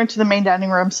do bring her to the main dining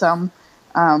room some,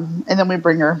 and then we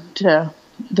bring her to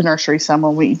the nursery some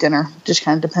when we eat dinner. Just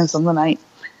kind of depends on the night.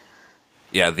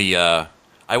 Yeah,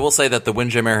 I will say that the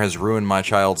Windjammer has ruined my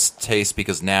child's taste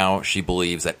because now she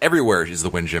believes that everywhere is the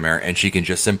Windjammer, and she can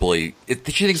just she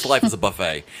thinks life is a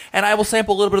buffet. And I will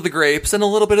sample a little bit of the grapes and a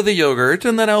little bit of the yogurt,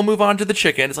 and then I'll move on to the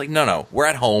chicken. It's like, no, we're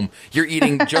at home. You're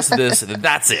eating just this, and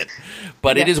that's it.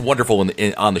 But it is wonderful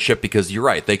on the ship because you're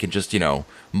right. They can just,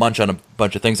 munch on a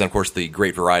bunch of things. And, of course, the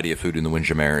great variety of food in the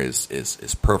Windjammer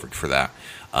is perfect for that.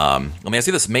 Let me ask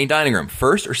you this. Main dining room,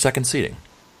 first or second seating?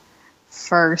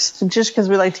 First, just because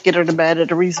we like to get her to bed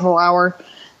at a reasonable hour.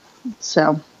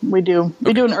 So we do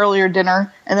an earlier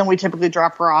dinner, and then we typically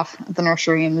drop her off at the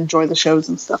nursery and enjoy the shows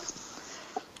and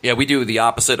stuff. Yeah, we do the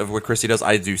opposite of what Christy does.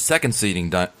 I do second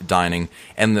seating dining,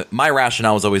 and my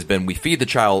rationale has always been we feed the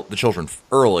children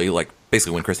early, like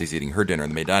basically when Christy's eating her dinner in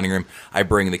the main dining room. I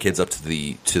bring the kids up to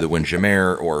the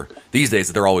Windjammer, or these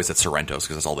days they're always at Sorrento's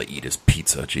because that's all they eat is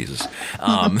pizza. Jesus,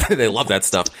 they love that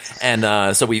stuff,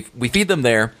 and so we feed them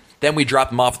there. Then we drop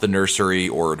them off at the nursery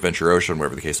or Adventure Ocean,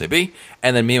 whatever the case may be,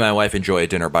 and then me and my wife enjoy a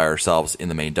dinner by ourselves in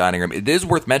the main dining room. It is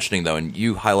worth mentioning, though, and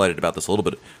you highlighted about this a little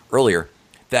bit earlier,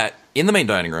 that in the main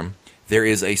dining room, there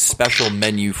is a special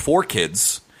menu for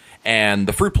kids, and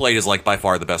the fruit plate is like by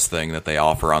far the best thing that they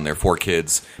offer on there for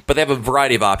kids, but they have a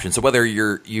variety of options. So whether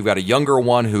you've got a younger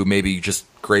one who maybe just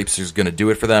grapes is going to do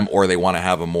it for them, or they want to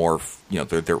have a more,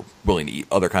 they're willing to eat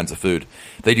other kinds of food,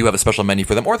 they do have a special menu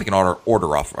for them, or they can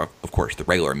order off, of course, the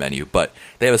regular menu, but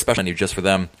they have a special menu just for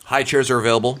them. High chairs are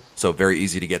available, so very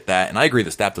easy to get that, and I agree the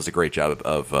staff does a great job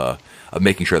of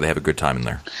making sure they have a good time in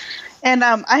there. And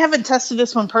I haven't tested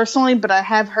this one personally, but I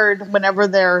have heard whenever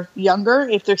they're younger,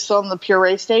 if they're still in the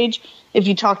puree stage, if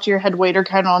you talk to your head waiter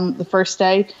kind of on the first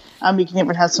day, you can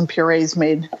even have some purees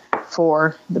made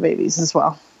for the babies as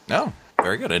well. Oh,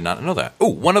 very good. I did not know that. Oh,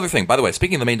 one other thing, by the way,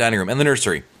 speaking of the main dining room and the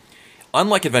nursery,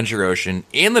 unlike Adventure Ocean,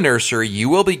 in the nursery, you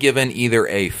will be given either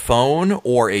a phone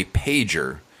or a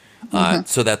pager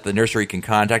so that the nursery can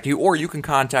contact you, or you can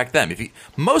contact them.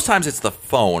 Most times it's the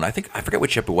phone. I forget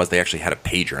which ship it was. They actually had a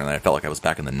pager, and I felt like I was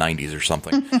back in the 90s or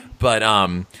something. But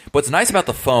what's nice about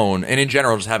the phone, and in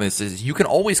general just having this, is you can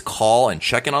always call and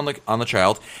check in on the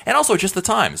child, and also just the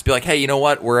times. Be like, hey, you know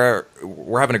what? We're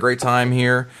having a great time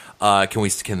here.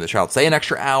 Can the child stay an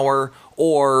extra hour,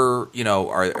 or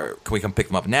can we come pick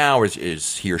them up now? Or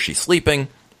is he or she sleeping?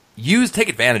 Take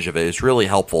advantage of it. It's really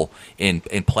helpful in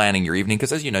planning your evening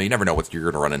because, as you know, you never know what you're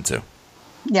going to run into.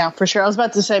 Yeah, for sure. I was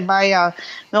about to say, the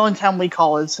only time we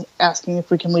call is asking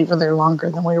if we can leave her there longer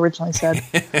than we originally said.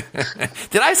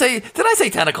 Did I say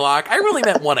 10 o'clock? I really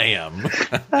meant 1 a.m.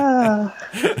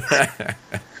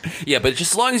 Yeah, but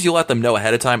just as long as you let them know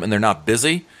ahead of time and they're not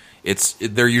busy,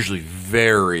 they're usually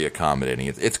very accommodating.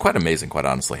 It's quite amazing, quite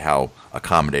honestly, how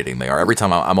accommodating they are. Every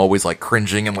time I'm always like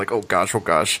cringing and like, oh gosh,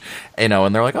 and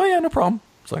they're like, oh yeah, no problem.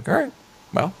 It's like, all right,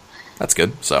 well, that's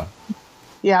good. So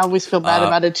yeah, I always feel bad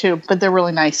about it too, but they're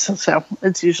really nice, so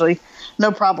it's usually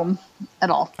no problem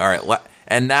at all. All right,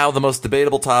 and now the most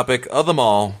debatable topic of them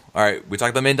all. All right, we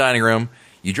talked about main dining room.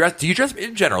 Do you dress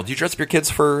in general? Do you dress up your kids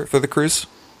for the cruise?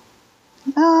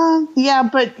 Yeah,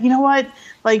 but you know what?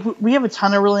 Like, we have a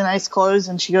ton of really nice clothes,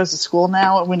 and she goes to school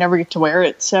now, and we never get to wear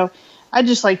it. So I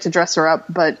just like to dress her up,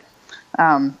 but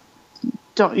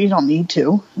you don't need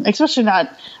to. Especially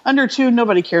not under 2.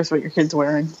 Nobody cares what your kid's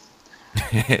wearing.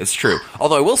 It's true.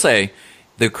 Although I will say,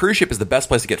 the cruise ship is the best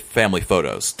place to get family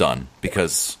photos done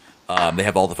because they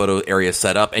have all the photo areas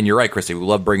set up. And you're right, Christy. We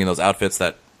love bringing those outfits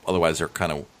that otherwise are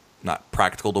kind of not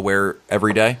practical to wear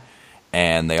every day.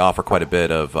 And they offer quite a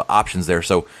bit of options there.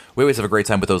 So we always have a great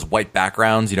time with those white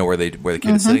backgrounds, where the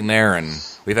kid is sitting there, and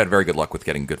we've had very good luck with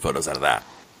getting good photos out of that.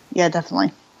 Yeah,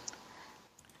 definitely.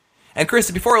 And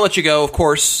Christy, before I let you go, of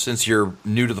course, since you're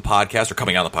new to the podcast, or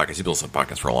coming on the podcast, you've been listening to the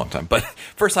podcast for a long time, but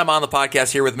first time on the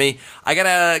podcast here with me, I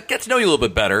gotta get to know you a little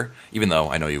bit better, even though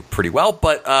I know you pretty well,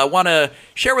 but want to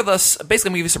share with us, basically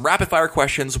I'm going to give you some rapid fire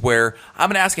questions where I'm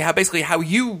going to ask you how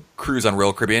you cruise on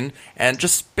Royal Caribbean, and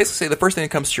just basically say the first thing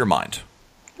that comes to your mind.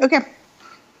 Okay.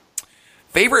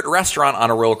 Favorite restaurant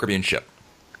on a Royal Caribbean ship?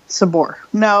 Sabor.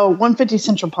 No, 150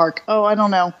 Central Park. Oh, I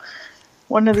don't know.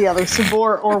 One or the other,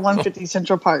 Sabor or 150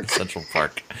 Central Park. Central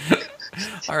Park.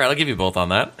 All right, I'll give you both on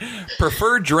that.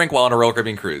 Preferred drink while on a Royal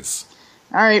Caribbean cruise?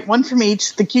 All right, one from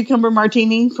each. The cucumber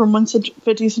martini from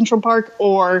 150 Central Park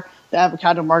or the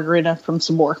avocado margarita from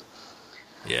Sabor.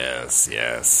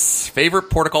 Yes. Favorite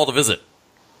port of call to visit?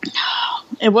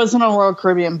 It wasn't on Royal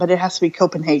Caribbean, but it has to be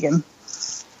Copenhagen.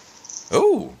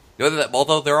 Oh,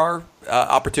 although there are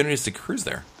opportunities to cruise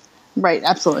there. Right,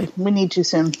 absolutely. We need to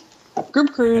soon.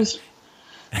 Group cruise.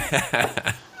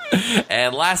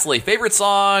 And lastly, favorite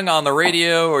song on the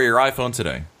radio or your iPhone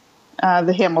today?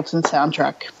 The Hamilton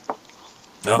soundtrack.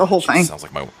 The whole thing. Sounds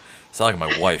like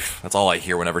my wife. That's all I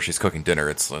hear whenever she's cooking dinner.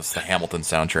 It's the Hamilton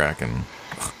soundtrack. And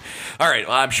all right,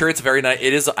 well, I'm sure it's very nice.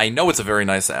 It is. I know it's a very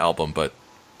nice album, but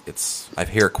I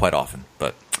hear it quite often.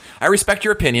 But I respect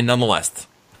your opinion nonetheless.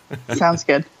 Sounds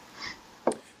good.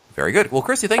 Very good. Well,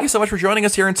 Christy, thank you so much for joining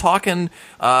us here and talking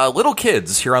little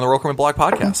kids here on the Royal Caribbean Blog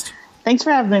Podcast. Thanks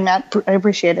for having me, Matt. I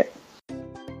appreciate it.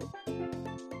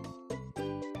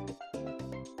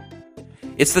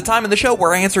 It's the time in the show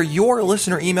where I answer your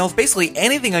listener emails, basically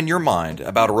anything on your mind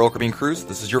about a Royal Caribbean cruise.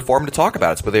 This is your forum to talk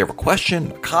about it. So whether you have a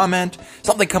question, a comment,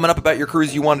 something coming up about your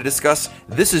cruise you want to discuss,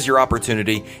 this is your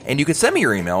opportunity. And you can send me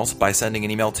your emails by sending an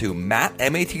email to Matt,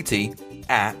 M-A-T-T,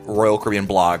 at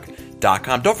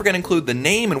RoyalCaribbeanBlog.com. Don't forget to include the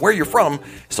name and where you're from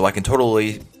so I can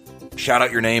totally shout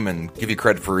out your name and give you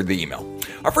credit for the email.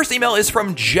 Our first email is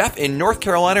from Jeff in North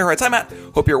Carolina. Who writes, "Hi, Matt.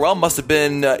 Hope you're well. Must have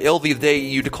been ill the day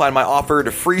you declined my offer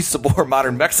to free Sabor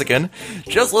Modern Mexican.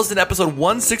 Just listened to episode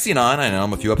 169. I know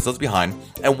I'm a few episodes behind.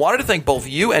 And wanted to thank both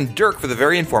you and Dirk for the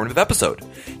very informative episode.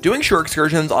 Doing shore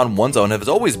excursions on one's own has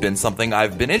always been something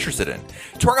I've been interested in.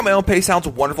 Touring at my own pace sounds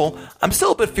wonderful. I'm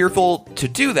still a bit fearful to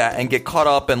do that and get caught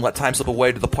up and let time slip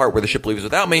away to the part where the ship leaves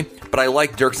without me, but I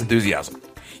like Dirk's enthusiasm.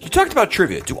 You talked about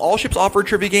trivia. Do all ships offer a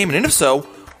trivia game? And if so,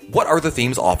 what are the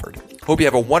themes offered? Hope you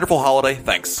have a wonderful holiday.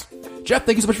 Thanks." Jeff,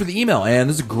 thank you so much for the email, and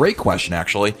this is a great question,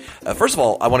 actually. First of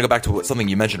all, I want to go back to something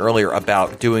you mentioned earlier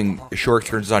about doing shore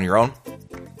excursions on your own.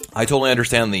 I totally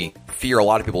understand the fear a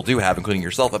lot of people do have, including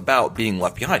yourself, about being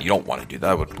left behind. You don't want to do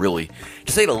that. It would really,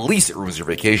 to say the least, it ruins your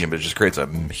vacation, but it just creates a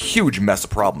huge mess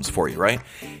of problems for you, right?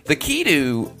 The key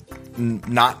to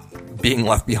not being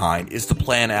left behind is to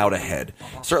plan out ahead.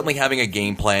 Certainly having a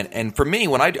game plan. And for me,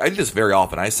 when I do this very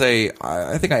often, I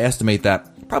think I estimate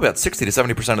that probably about 60 to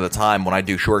 70% of the time when I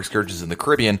do shore excursions in the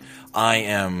Caribbean, I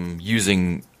am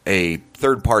using a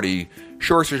third-party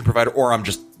shore excursion provider, or I'm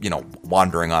just,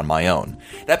 wandering on my own.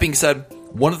 That being said,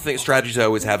 one of the strategies I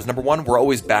always have is, number one, we're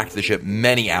always back to the ship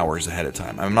many hours ahead of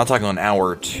time. I'm not talking an hour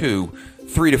or two,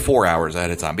 3 to 4 hours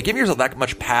ahead of time. But giving yourself that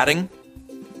much padding,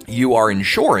 you are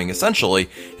ensuring, essentially,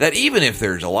 that even if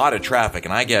there's a lot of traffic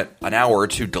and I get an hour or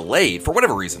two delayed, for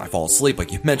whatever reason, I fall asleep,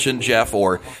 like you mentioned, Jeff,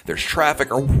 or there's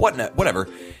traffic or whatever,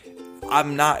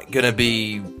 I'm not going to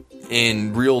be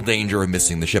in real danger of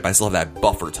missing the ship. I still have that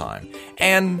buffer time.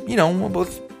 And,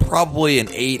 with probably an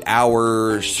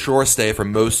 8-hour shore stay for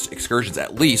most excursions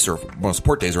at least, or most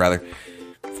port days rather,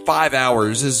 5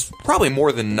 hours is probably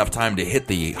more than enough time to hit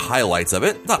the highlights of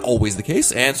it. Not always the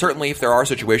case, and certainly if there are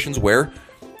situations where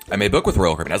I may book with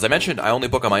Royal Caribbean. As I mentioned, I only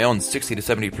book on my own 60 to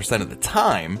 70% of the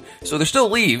time, so there still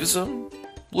leaves a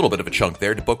little bit of a chunk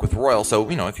there to book with Royal. So,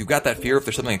 if you've got that fear, if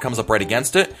there's something that comes up right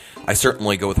against it, I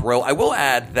certainly go with Royal. I will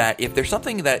add that if there's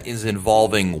something that is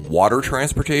involving water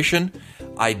transportation,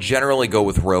 I generally go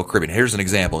with Royal Caribbean. Here's an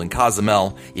example. In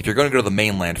Cozumel, if you're going to go to the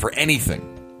mainland for anything,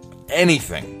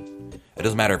 it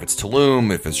doesn't matter if it's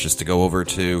Tulum, if it's just to go over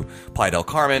to Playa del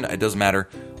Carmen, it doesn't matter.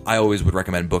 I always would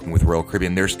recommend booking with Royal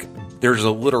Caribbean. There's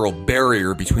a literal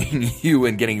barrier between you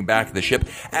and getting back to the ship,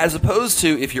 as opposed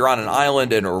to if you're on an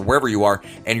island or wherever you are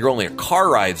and you're only a car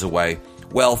rides away.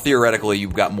 Well, theoretically,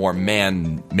 you've got more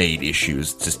man-made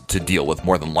issues to deal with,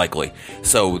 more than likely.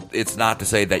 So it's not to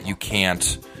say that you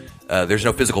can't. There's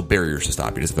no physical barriers to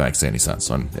stop you. Does that make any sense?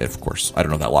 And of course, I don't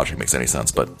know if that logic makes any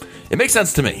sense, but it makes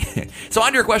sense to me. So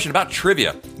on to your question about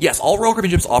trivia. Yes, all Royal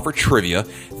Caribbean ships offer trivia.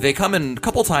 They come in a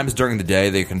couple times during the day.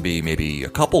 They can be maybe a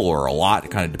couple or a lot.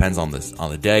 It kind of depends on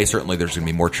the day. Certainly, there's going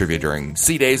to be more trivia during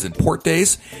sea days and port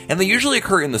days. And they usually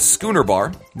occur in the schooner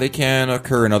bar. They can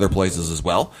occur in other places as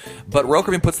well. But Royal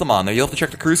Caribbean puts them on there. You'll have to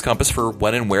check the cruise compass for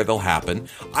when and where they'll happen.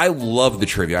 I love the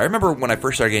trivia. I remember when I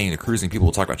first started getting into cruising, people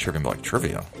would talk about trivia and be like,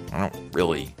 trivia? I don't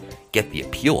really get the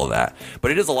appeal of that, but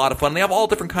it is a lot of fun. They have all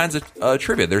different kinds of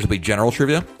trivia. There'll be general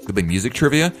trivia, there'll be music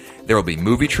trivia, there will be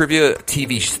movie trivia,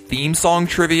 TV theme song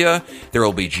trivia, there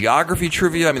will be geography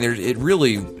trivia. I mean,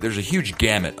 there's a huge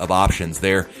gamut of options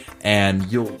there,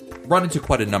 and you'll run into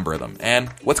quite a number of them. And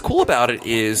what's cool about it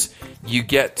is you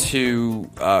get to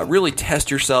really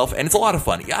test yourself, and it's a lot of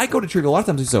fun. I go to trivia a lot of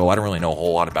times and say, I don't really know a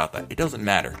whole lot about that. It doesn't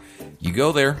matter. You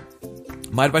go there.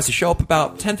 My advice is show up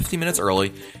about 10-15 minutes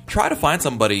early. Try to find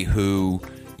somebody who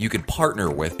you can partner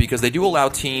with, because they do allow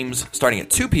teams starting at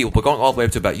 2 people, but going all the way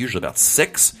up to usually about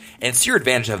 6. And it's to your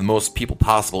advantage to have the most people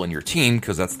possible in your team,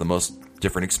 because that's the most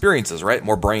different experiences, right?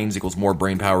 More brains equals more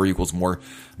brain power equals more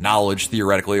knowledge,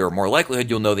 theoretically, or more likelihood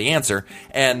you'll know the answer.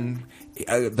 And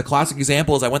the classic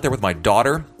example is I went there with my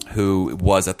daughter, who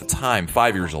was at the time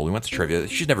 5 years old. We went to trivia.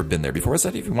 She's never been there before. I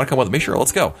said, if you want to come with me, sure,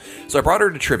 let's go. So I brought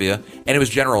her to trivia, and it was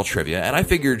general trivia, and I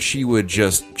figured she'd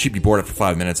be bored after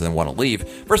 5 minutes and then want to leave.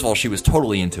 First of all, she was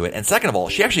totally into it, and second of all,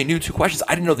 she actually knew 2 questions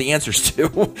I didn't know the answers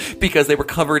to because they were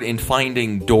covered in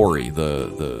Finding Dory,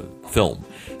 the film.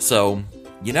 So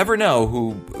you never know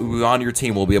who on your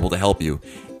team will be able to help you.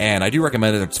 And I do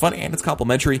recommend it. It's fun and it's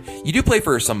complimentary. You do play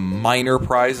for some minor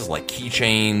prizes like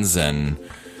keychains and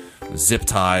zip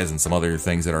ties and some other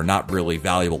things that are not really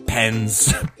valuable,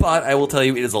 pens. But I will tell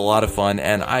you, it is a lot of fun,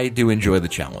 and I do enjoy the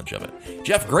challenge of it.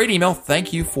 Jeff, great email.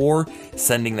 Thank you for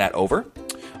sending that over.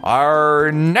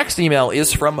 Our next email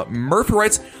is from Murph, who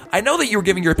writes, I know that you were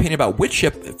giving your opinion about which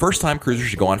ship first-time cruisers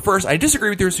should go on first. I disagree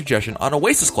with your suggestion on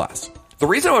Oasis class. The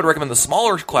reason I would recommend the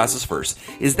smaller classes first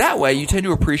is that way you tend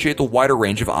to appreciate the wider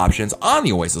range of options on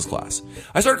the Oasis class.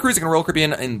 I started cruising in Royal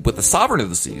Caribbean with the Sovereign of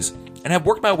the Seas and have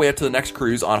worked my way up to the next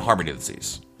cruise on Harmony of the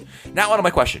Seas. Now on to my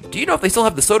question. Do you know if they still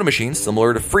have the soda machines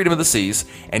similar to Freedom of the Seas?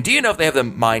 And do you know if they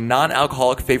have my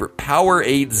non-alcoholic favorite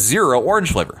Powerade Zero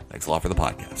orange flavor? Thanks a lot for the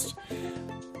podcast.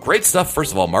 Great stuff,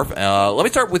 first of all, Marv. Let me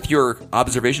start with your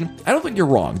observation. I don't think you're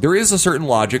wrong. There is a certain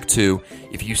logic to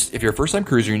if you're a first-time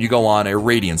cruiser and you go on a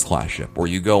Radiance class ship, or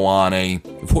you go on a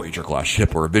Voyager class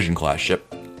ship, or a Vision class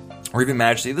ship, or even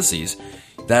Majesty of the Seas,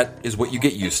 that is what you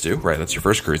get used to, right? That's your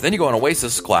first cruise. Then you go on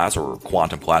Oasis class or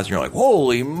Quantum class, and you're like,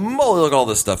 holy moly, look at all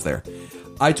this stuff there.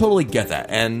 I totally get that,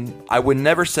 and I would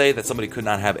never say that somebody could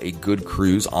not have a good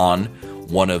cruise on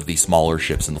one of the smaller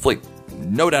ships in the fleet.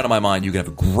 No doubt in my mind, you can have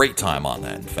a great time on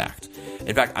that, in fact,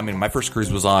 I mean, my first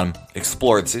cruise was on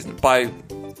Explorer this season. By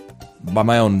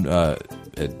my own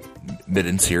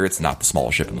admittance here, it's not the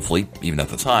smallest ship in the fleet, even at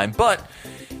the time. But,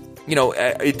 you know,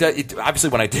 it obviously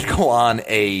when I did go on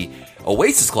a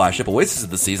Oasis class ship, Oasis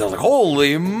of the Seas, I was like,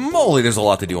 holy moly, there's a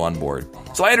lot to do on board.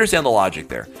 So I understand the logic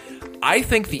there. I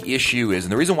think the issue is,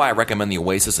 and the reason why I recommend the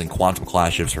Oasis and Quantum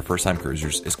class ships for first-time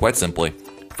cruisers is quite simply,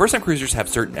 first-time cruisers have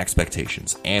certain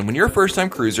expectations. And when you're a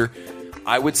first-time cruiser,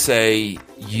 I would say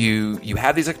you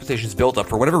have these expectations built up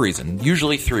for whatever reason,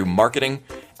 usually through marketing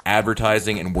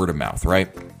advertising and word of mouth, right?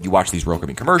 You watch these Royal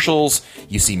Caribbean commercials,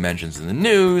 you see mentions in the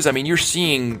news. I mean, you're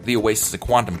seeing the Oasis and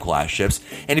Quantum class ships.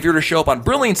 And if you were to show up on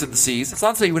Brilliance of the Seas, it's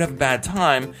not to say you would have a bad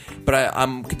time, but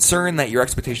I'm concerned that your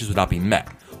expectations would not be met.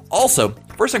 Also,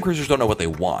 first-time cruisers don't know what they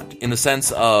want, in the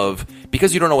sense of,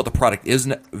 because you don't know what the product is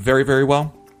very, very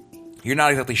well, you're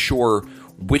not exactly sure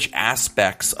which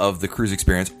aspects of the cruise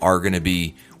experience are going to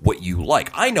be what you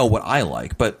like. I know what I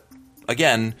like, but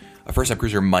again, a first-time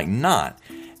cruiser might not.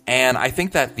 And I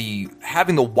think that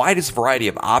having the widest variety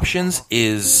of options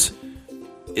is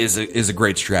a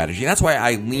great strategy. And that's why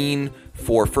I lean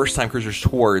for first-time cruisers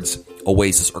towards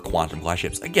Oasis or Quantum class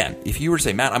ships. Again, if you were to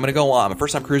say, Matt, I'm a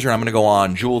first-time cruiser, and I'm going to go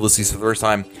on Jewel of the Seas for the first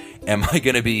time, am I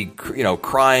going to be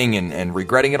crying and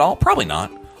regretting it all? Probably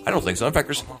not. I don't think so. In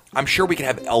fact, I'm sure we can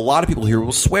have a lot of people here who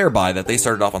will swear by that they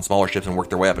started off on smaller ships and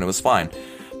worked their way up and it was fine.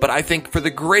 But I think for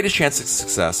the greatest chance of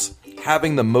success,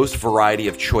 having the most variety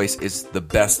of choice is the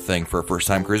best thing for a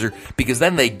first-time cruiser, because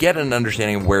then they get an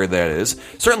understanding of where that is.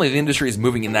 Certainly, the industry is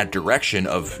moving in that direction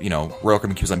of, Royal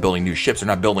Caribbean keeps on building new ships. They're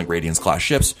not building Radiance-class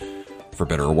ships, for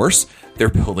better or worse. They're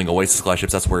building Oasis-class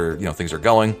ships. That's where, things are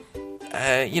going.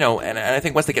 And I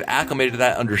think once they get acclimated to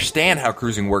that, understand how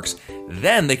cruising works,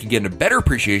 then they can get a better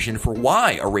appreciation for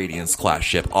why a Radiance-class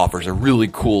ship offers a really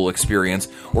cool experience,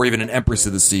 or even an Empress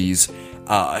of the Seas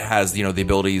has the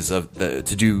abilities to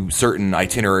do certain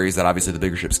itineraries that obviously the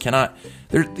bigger ships cannot.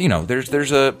 There's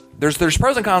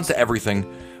pros and cons to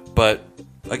everything, but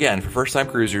again, for first time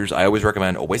cruisers, I always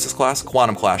recommend Oasis class,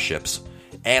 Quantum class ships,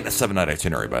 and a 7-night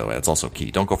itinerary. By the way, that's also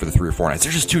key. Don't go for the 3 or 4 nights;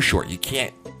 they're just too short. You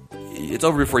can't. It's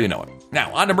over before you know it.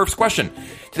 Now, on to Murph's question.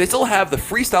 Do they still have the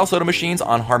freestyle soda machines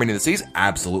on Harmony of the Seas?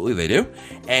 Absolutely, they do.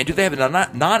 And do they have a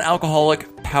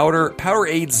non-alcoholic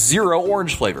Powerade Zero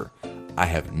orange flavor? I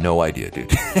have no idea,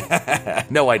 dude.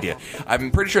 No idea.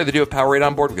 I'm pretty sure they do have Powerade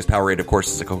on board, because Powerade, of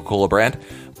course, is a Coca-Cola brand.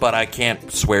 But I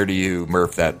can't swear to you,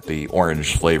 Murph, that the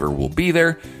orange flavor will be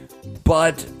there.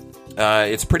 But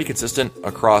it's pretty consistent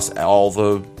across all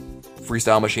the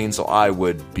freestyle machines, so I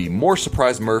would be more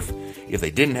surprised, Murph, if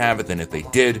they didn't have it than if they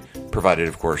did, provided,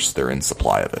 of course, they're in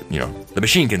supply of it. The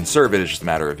machine can serve it. It's just a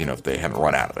matter of, if they haven't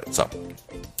run out of it. So,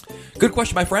 good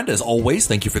question, my friend. As always,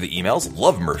 thank you for the emails.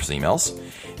 Love Murph's emails.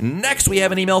 Next, we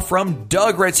have an email from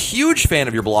Doug. Writes, huge fan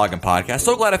of your blog and podcast.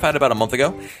 So glad I found it about a month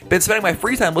ago. Been spending my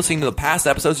free time listening to the past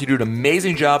episodes. You do an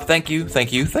amazing job. Thank you,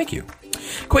 thank you, thank you.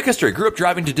 Quick history. Grew up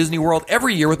driving to Disney World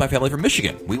every year with my family from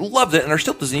Michigan. We loved it and are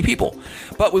still Disney people.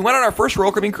 But we went on our first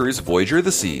Royal Caribbean cruise, Voyager of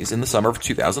the Seas, in the summer of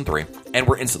 2003, and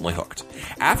were instantly hooked.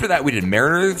 After that, we did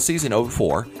Mariner of the Seas in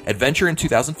 2004, Adventure in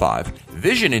 2005,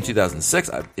 Vision in 2006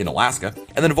 in Alaska,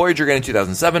 and then Voyager again in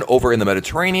 2007 over in the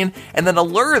Mediterranean, and then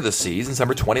Allure of the Seas in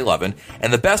summer 2011,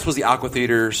 and the best was the Aqua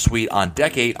Theater suite on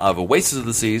Deck 8 of Oasis of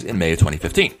the Seas in May of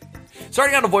 2015.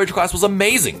 Starting out in Voyager class was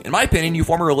amazing. In my opinion, you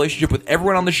form a relationship with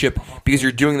everyone on the ship because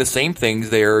you're doing the same things.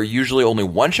 They are usually only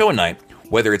one show a night,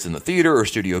 whether it's in the theater or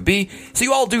Studio B. So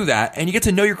you all do that, and you get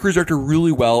to know your cruise director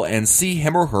really well and see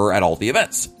him or her at all the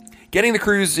events. Getting the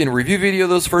cruise in review video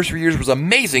those first few years was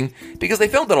amazing because they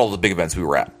filmed at all the big events we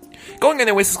were at. Going on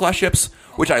the Oasis class ships,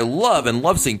 which I love and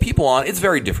love seeing people on, it's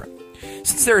very different.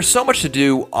 Since there is so much to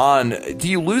do do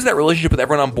you lose that relationship with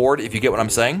everyone on board, if you get what I'm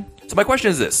saying? So my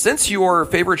question is this. Since your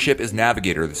favorite ship is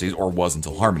Navigator of the Seas, or was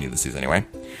until Harmony of the Seas anyway,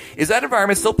 is that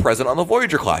environment still present on the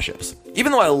Voyager class ships?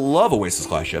 Even though I love Oasis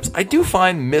class ships, I do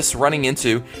miss running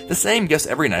into the same guests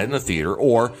every night in the theater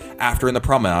or after in the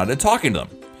promenade and talking to them.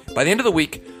 By the end of the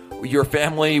week, your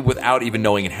family, without even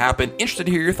knowing it happened, interested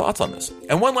to hear your thoughts on this.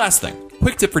 And one last thing,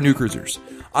 quick tip for new cruisers.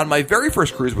 On my very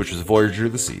first cruise, which was Voyager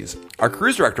of the Seas, our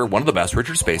cruise director, one of the best,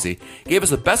 Richard Spacey, gave us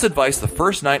the best advice the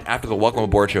first night after the Welcome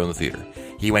Aboard show in the theater.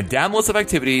 He went down the list of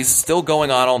activities, still going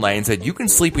on all night, and said, you can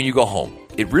sleep when you go home.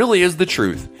 It really is the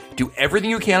truth. Do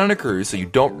everything you can on a cruise so you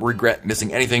don't regret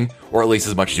missing anything, or at least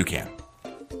as much as you can.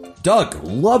 Doug,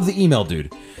 love the email,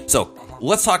 dude. So,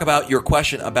 let's talk about your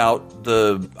question about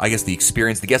the guest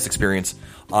experience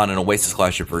on an Oasis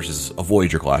class ship versus a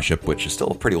Voyager class ship, which is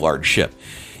still a pretty large ship.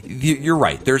 You're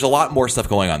right. There's a lot more stuff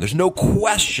going on. There's no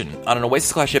question on an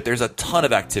Oasis class ship. There's a ton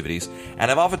of activities, and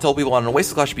I've often told people on an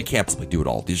Oasis class ship you can't simply do it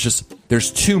all.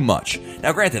 There's too much.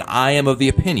 Now, granted, I am of the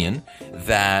opinion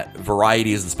that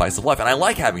variety is the spice of life, and I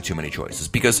like having too many choices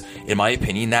because, in my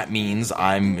opinion, that means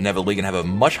I'm inevitably going to have a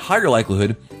much higher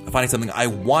likelihood of finding something I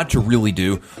want to really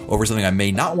do over something I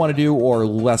may not want to do or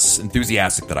less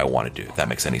enthusiastic that I want to do. If that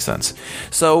makes any sense.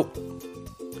 So,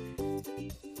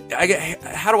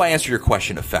 how do I answer your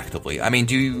question effectively? I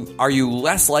mean, are you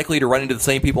less likely to run into the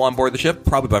same people on board the ship?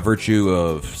 Probably by virtue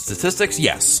of statistics,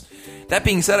 yes. That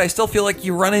being said, I still feel like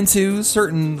you run into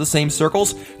the same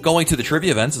circles. Going to the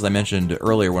trivia events, as I mentioned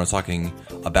earlier when I was talking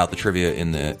about the trivia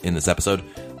in this episode,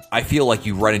 I feel like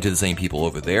you run into the same people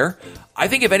over there. I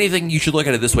think if anything, you should look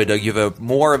at it this way, Doug. You have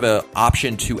more of an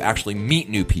option to actually meet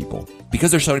new people.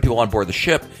 Because there's so many people on board the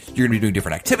ship, you're going to be doing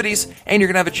different activities, and you're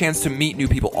going to have a chance to meet new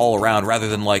people all around, rather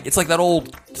than it's like that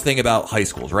old thing about high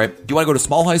schools, right? Do you want to go to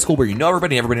small high school where you know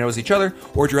everybody and everybody knows each other?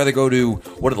 Or would you rather go to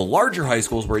one of the larger high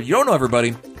schools where you don't know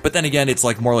everybody, but then again, it's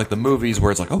more like the movies where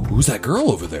it's like, oh, who's that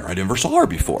girl over there? I never saw her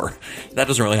before. That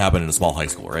doesn't really happen in a small high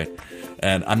school, right?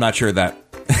 And I'm not sure that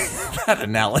that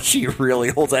analogy really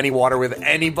holds any water with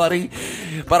anybody,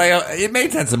 but it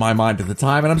made sense in my mind at the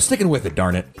time, and I'm sticking with it,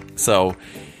 darn it. So,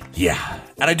 yeah.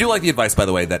 And I do like the advice, by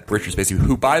the way, that Richard Spacey,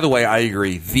 who, by the way, I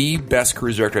agree, the best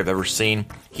cruise director I've ever seen.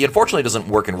 He unfortunately doesn't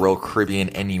work in Royal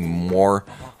Caribbean anymore.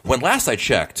 When last I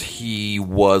checked, he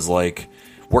was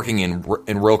working in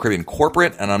Royal Caribbean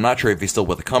corporate, and I'm not sure if he's still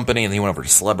with the company, and he went over to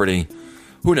Celebrity.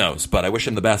 Who knows? But I wish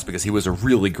him the best because he was a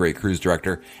really great cruise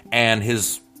director, and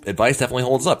his advice definitely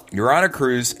holds up. You're on a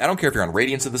cruise. I don't care if you're on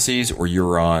Radiance of the Seas or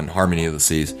you're on Harmony of the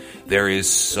Seas. There is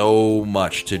so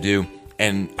much to do.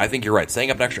 And I think you're right.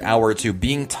 Staying up an extra hour or two,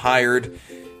 being tired,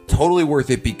 totally worth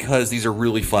it because these are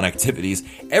really fun activities.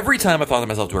 Every time I thought to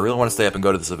myself, do I really want to stay up and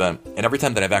go to this event? And every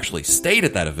time that I've actually stayed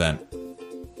at that event,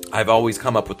 I've always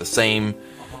come up with the same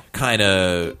kind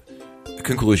of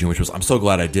conclusion, which was, I'm so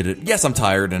glad I did it. Yes, I'm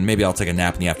tired, and maybe I'll take a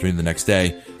nap in the afternoon the next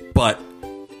day, but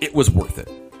it was worth it.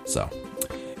 So,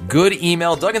 good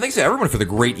email, Doug, and thanks to everyone for the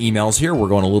great emails here. We're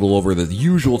going a little over the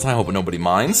usual time, hoping nobody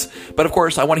minds. But of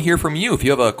course, I want to hear from you. If you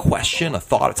have a question, a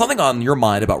thought, something on your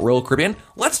mind about Royal Caribbean,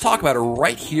 let's talk about it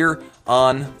right here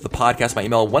on the podcast. My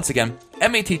email, once again,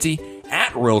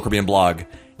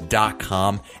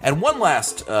 matt@RoyalCaribbeanBlog.com. And one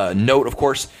last note, of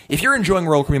course, if you're enjoying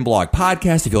Royal Caribbean Blog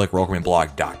podcast, if you like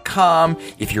RoyalCaribbeanBlog.com,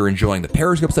 if you're enjoying the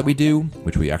Periscopes that we do,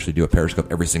 which we actually do a Periscope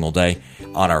every single day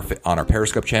on our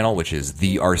Periscope channel, which is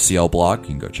the RCL blog, you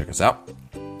can go check us out.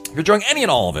 If you're enjoying any and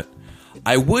all of it,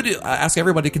 I would ask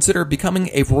everybody to consider becoming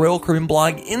a Royal Caribbean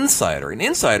Blog Insider. An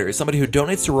insider is somebody who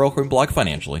donates to Royal Caribbean Blog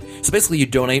financially. So basically, you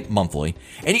donate monthly,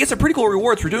 and you get some pretty cool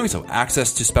rewards for doing so.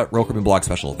 Access to Royal Caribbean Blog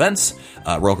special events,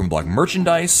 Royal Caribbean Blog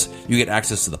merchandise. You get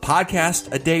access to the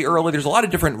podcast a day early. There's a lot of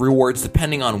different rewards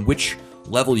depending on which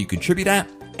level you contribute at,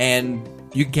 and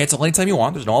you can cancel anytime you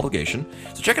want. There's no obligation.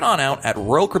 So check it on out at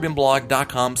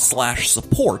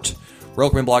RoyalCaribbeanBlog.com/support.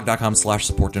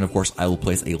 RoyalCaribbeanBlog.com/support, and of course, I will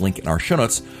place a link in our show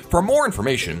notes for more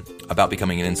information about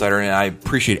becoming an insider, and I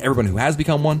appreciate everyone who has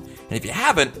become one, and if you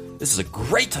haven't, this is a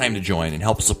great time to join and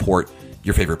help support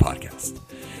your favorite podcast.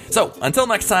 So, until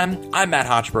next time, I'm Matt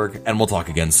Hochberg, and we'll talk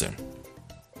again soon.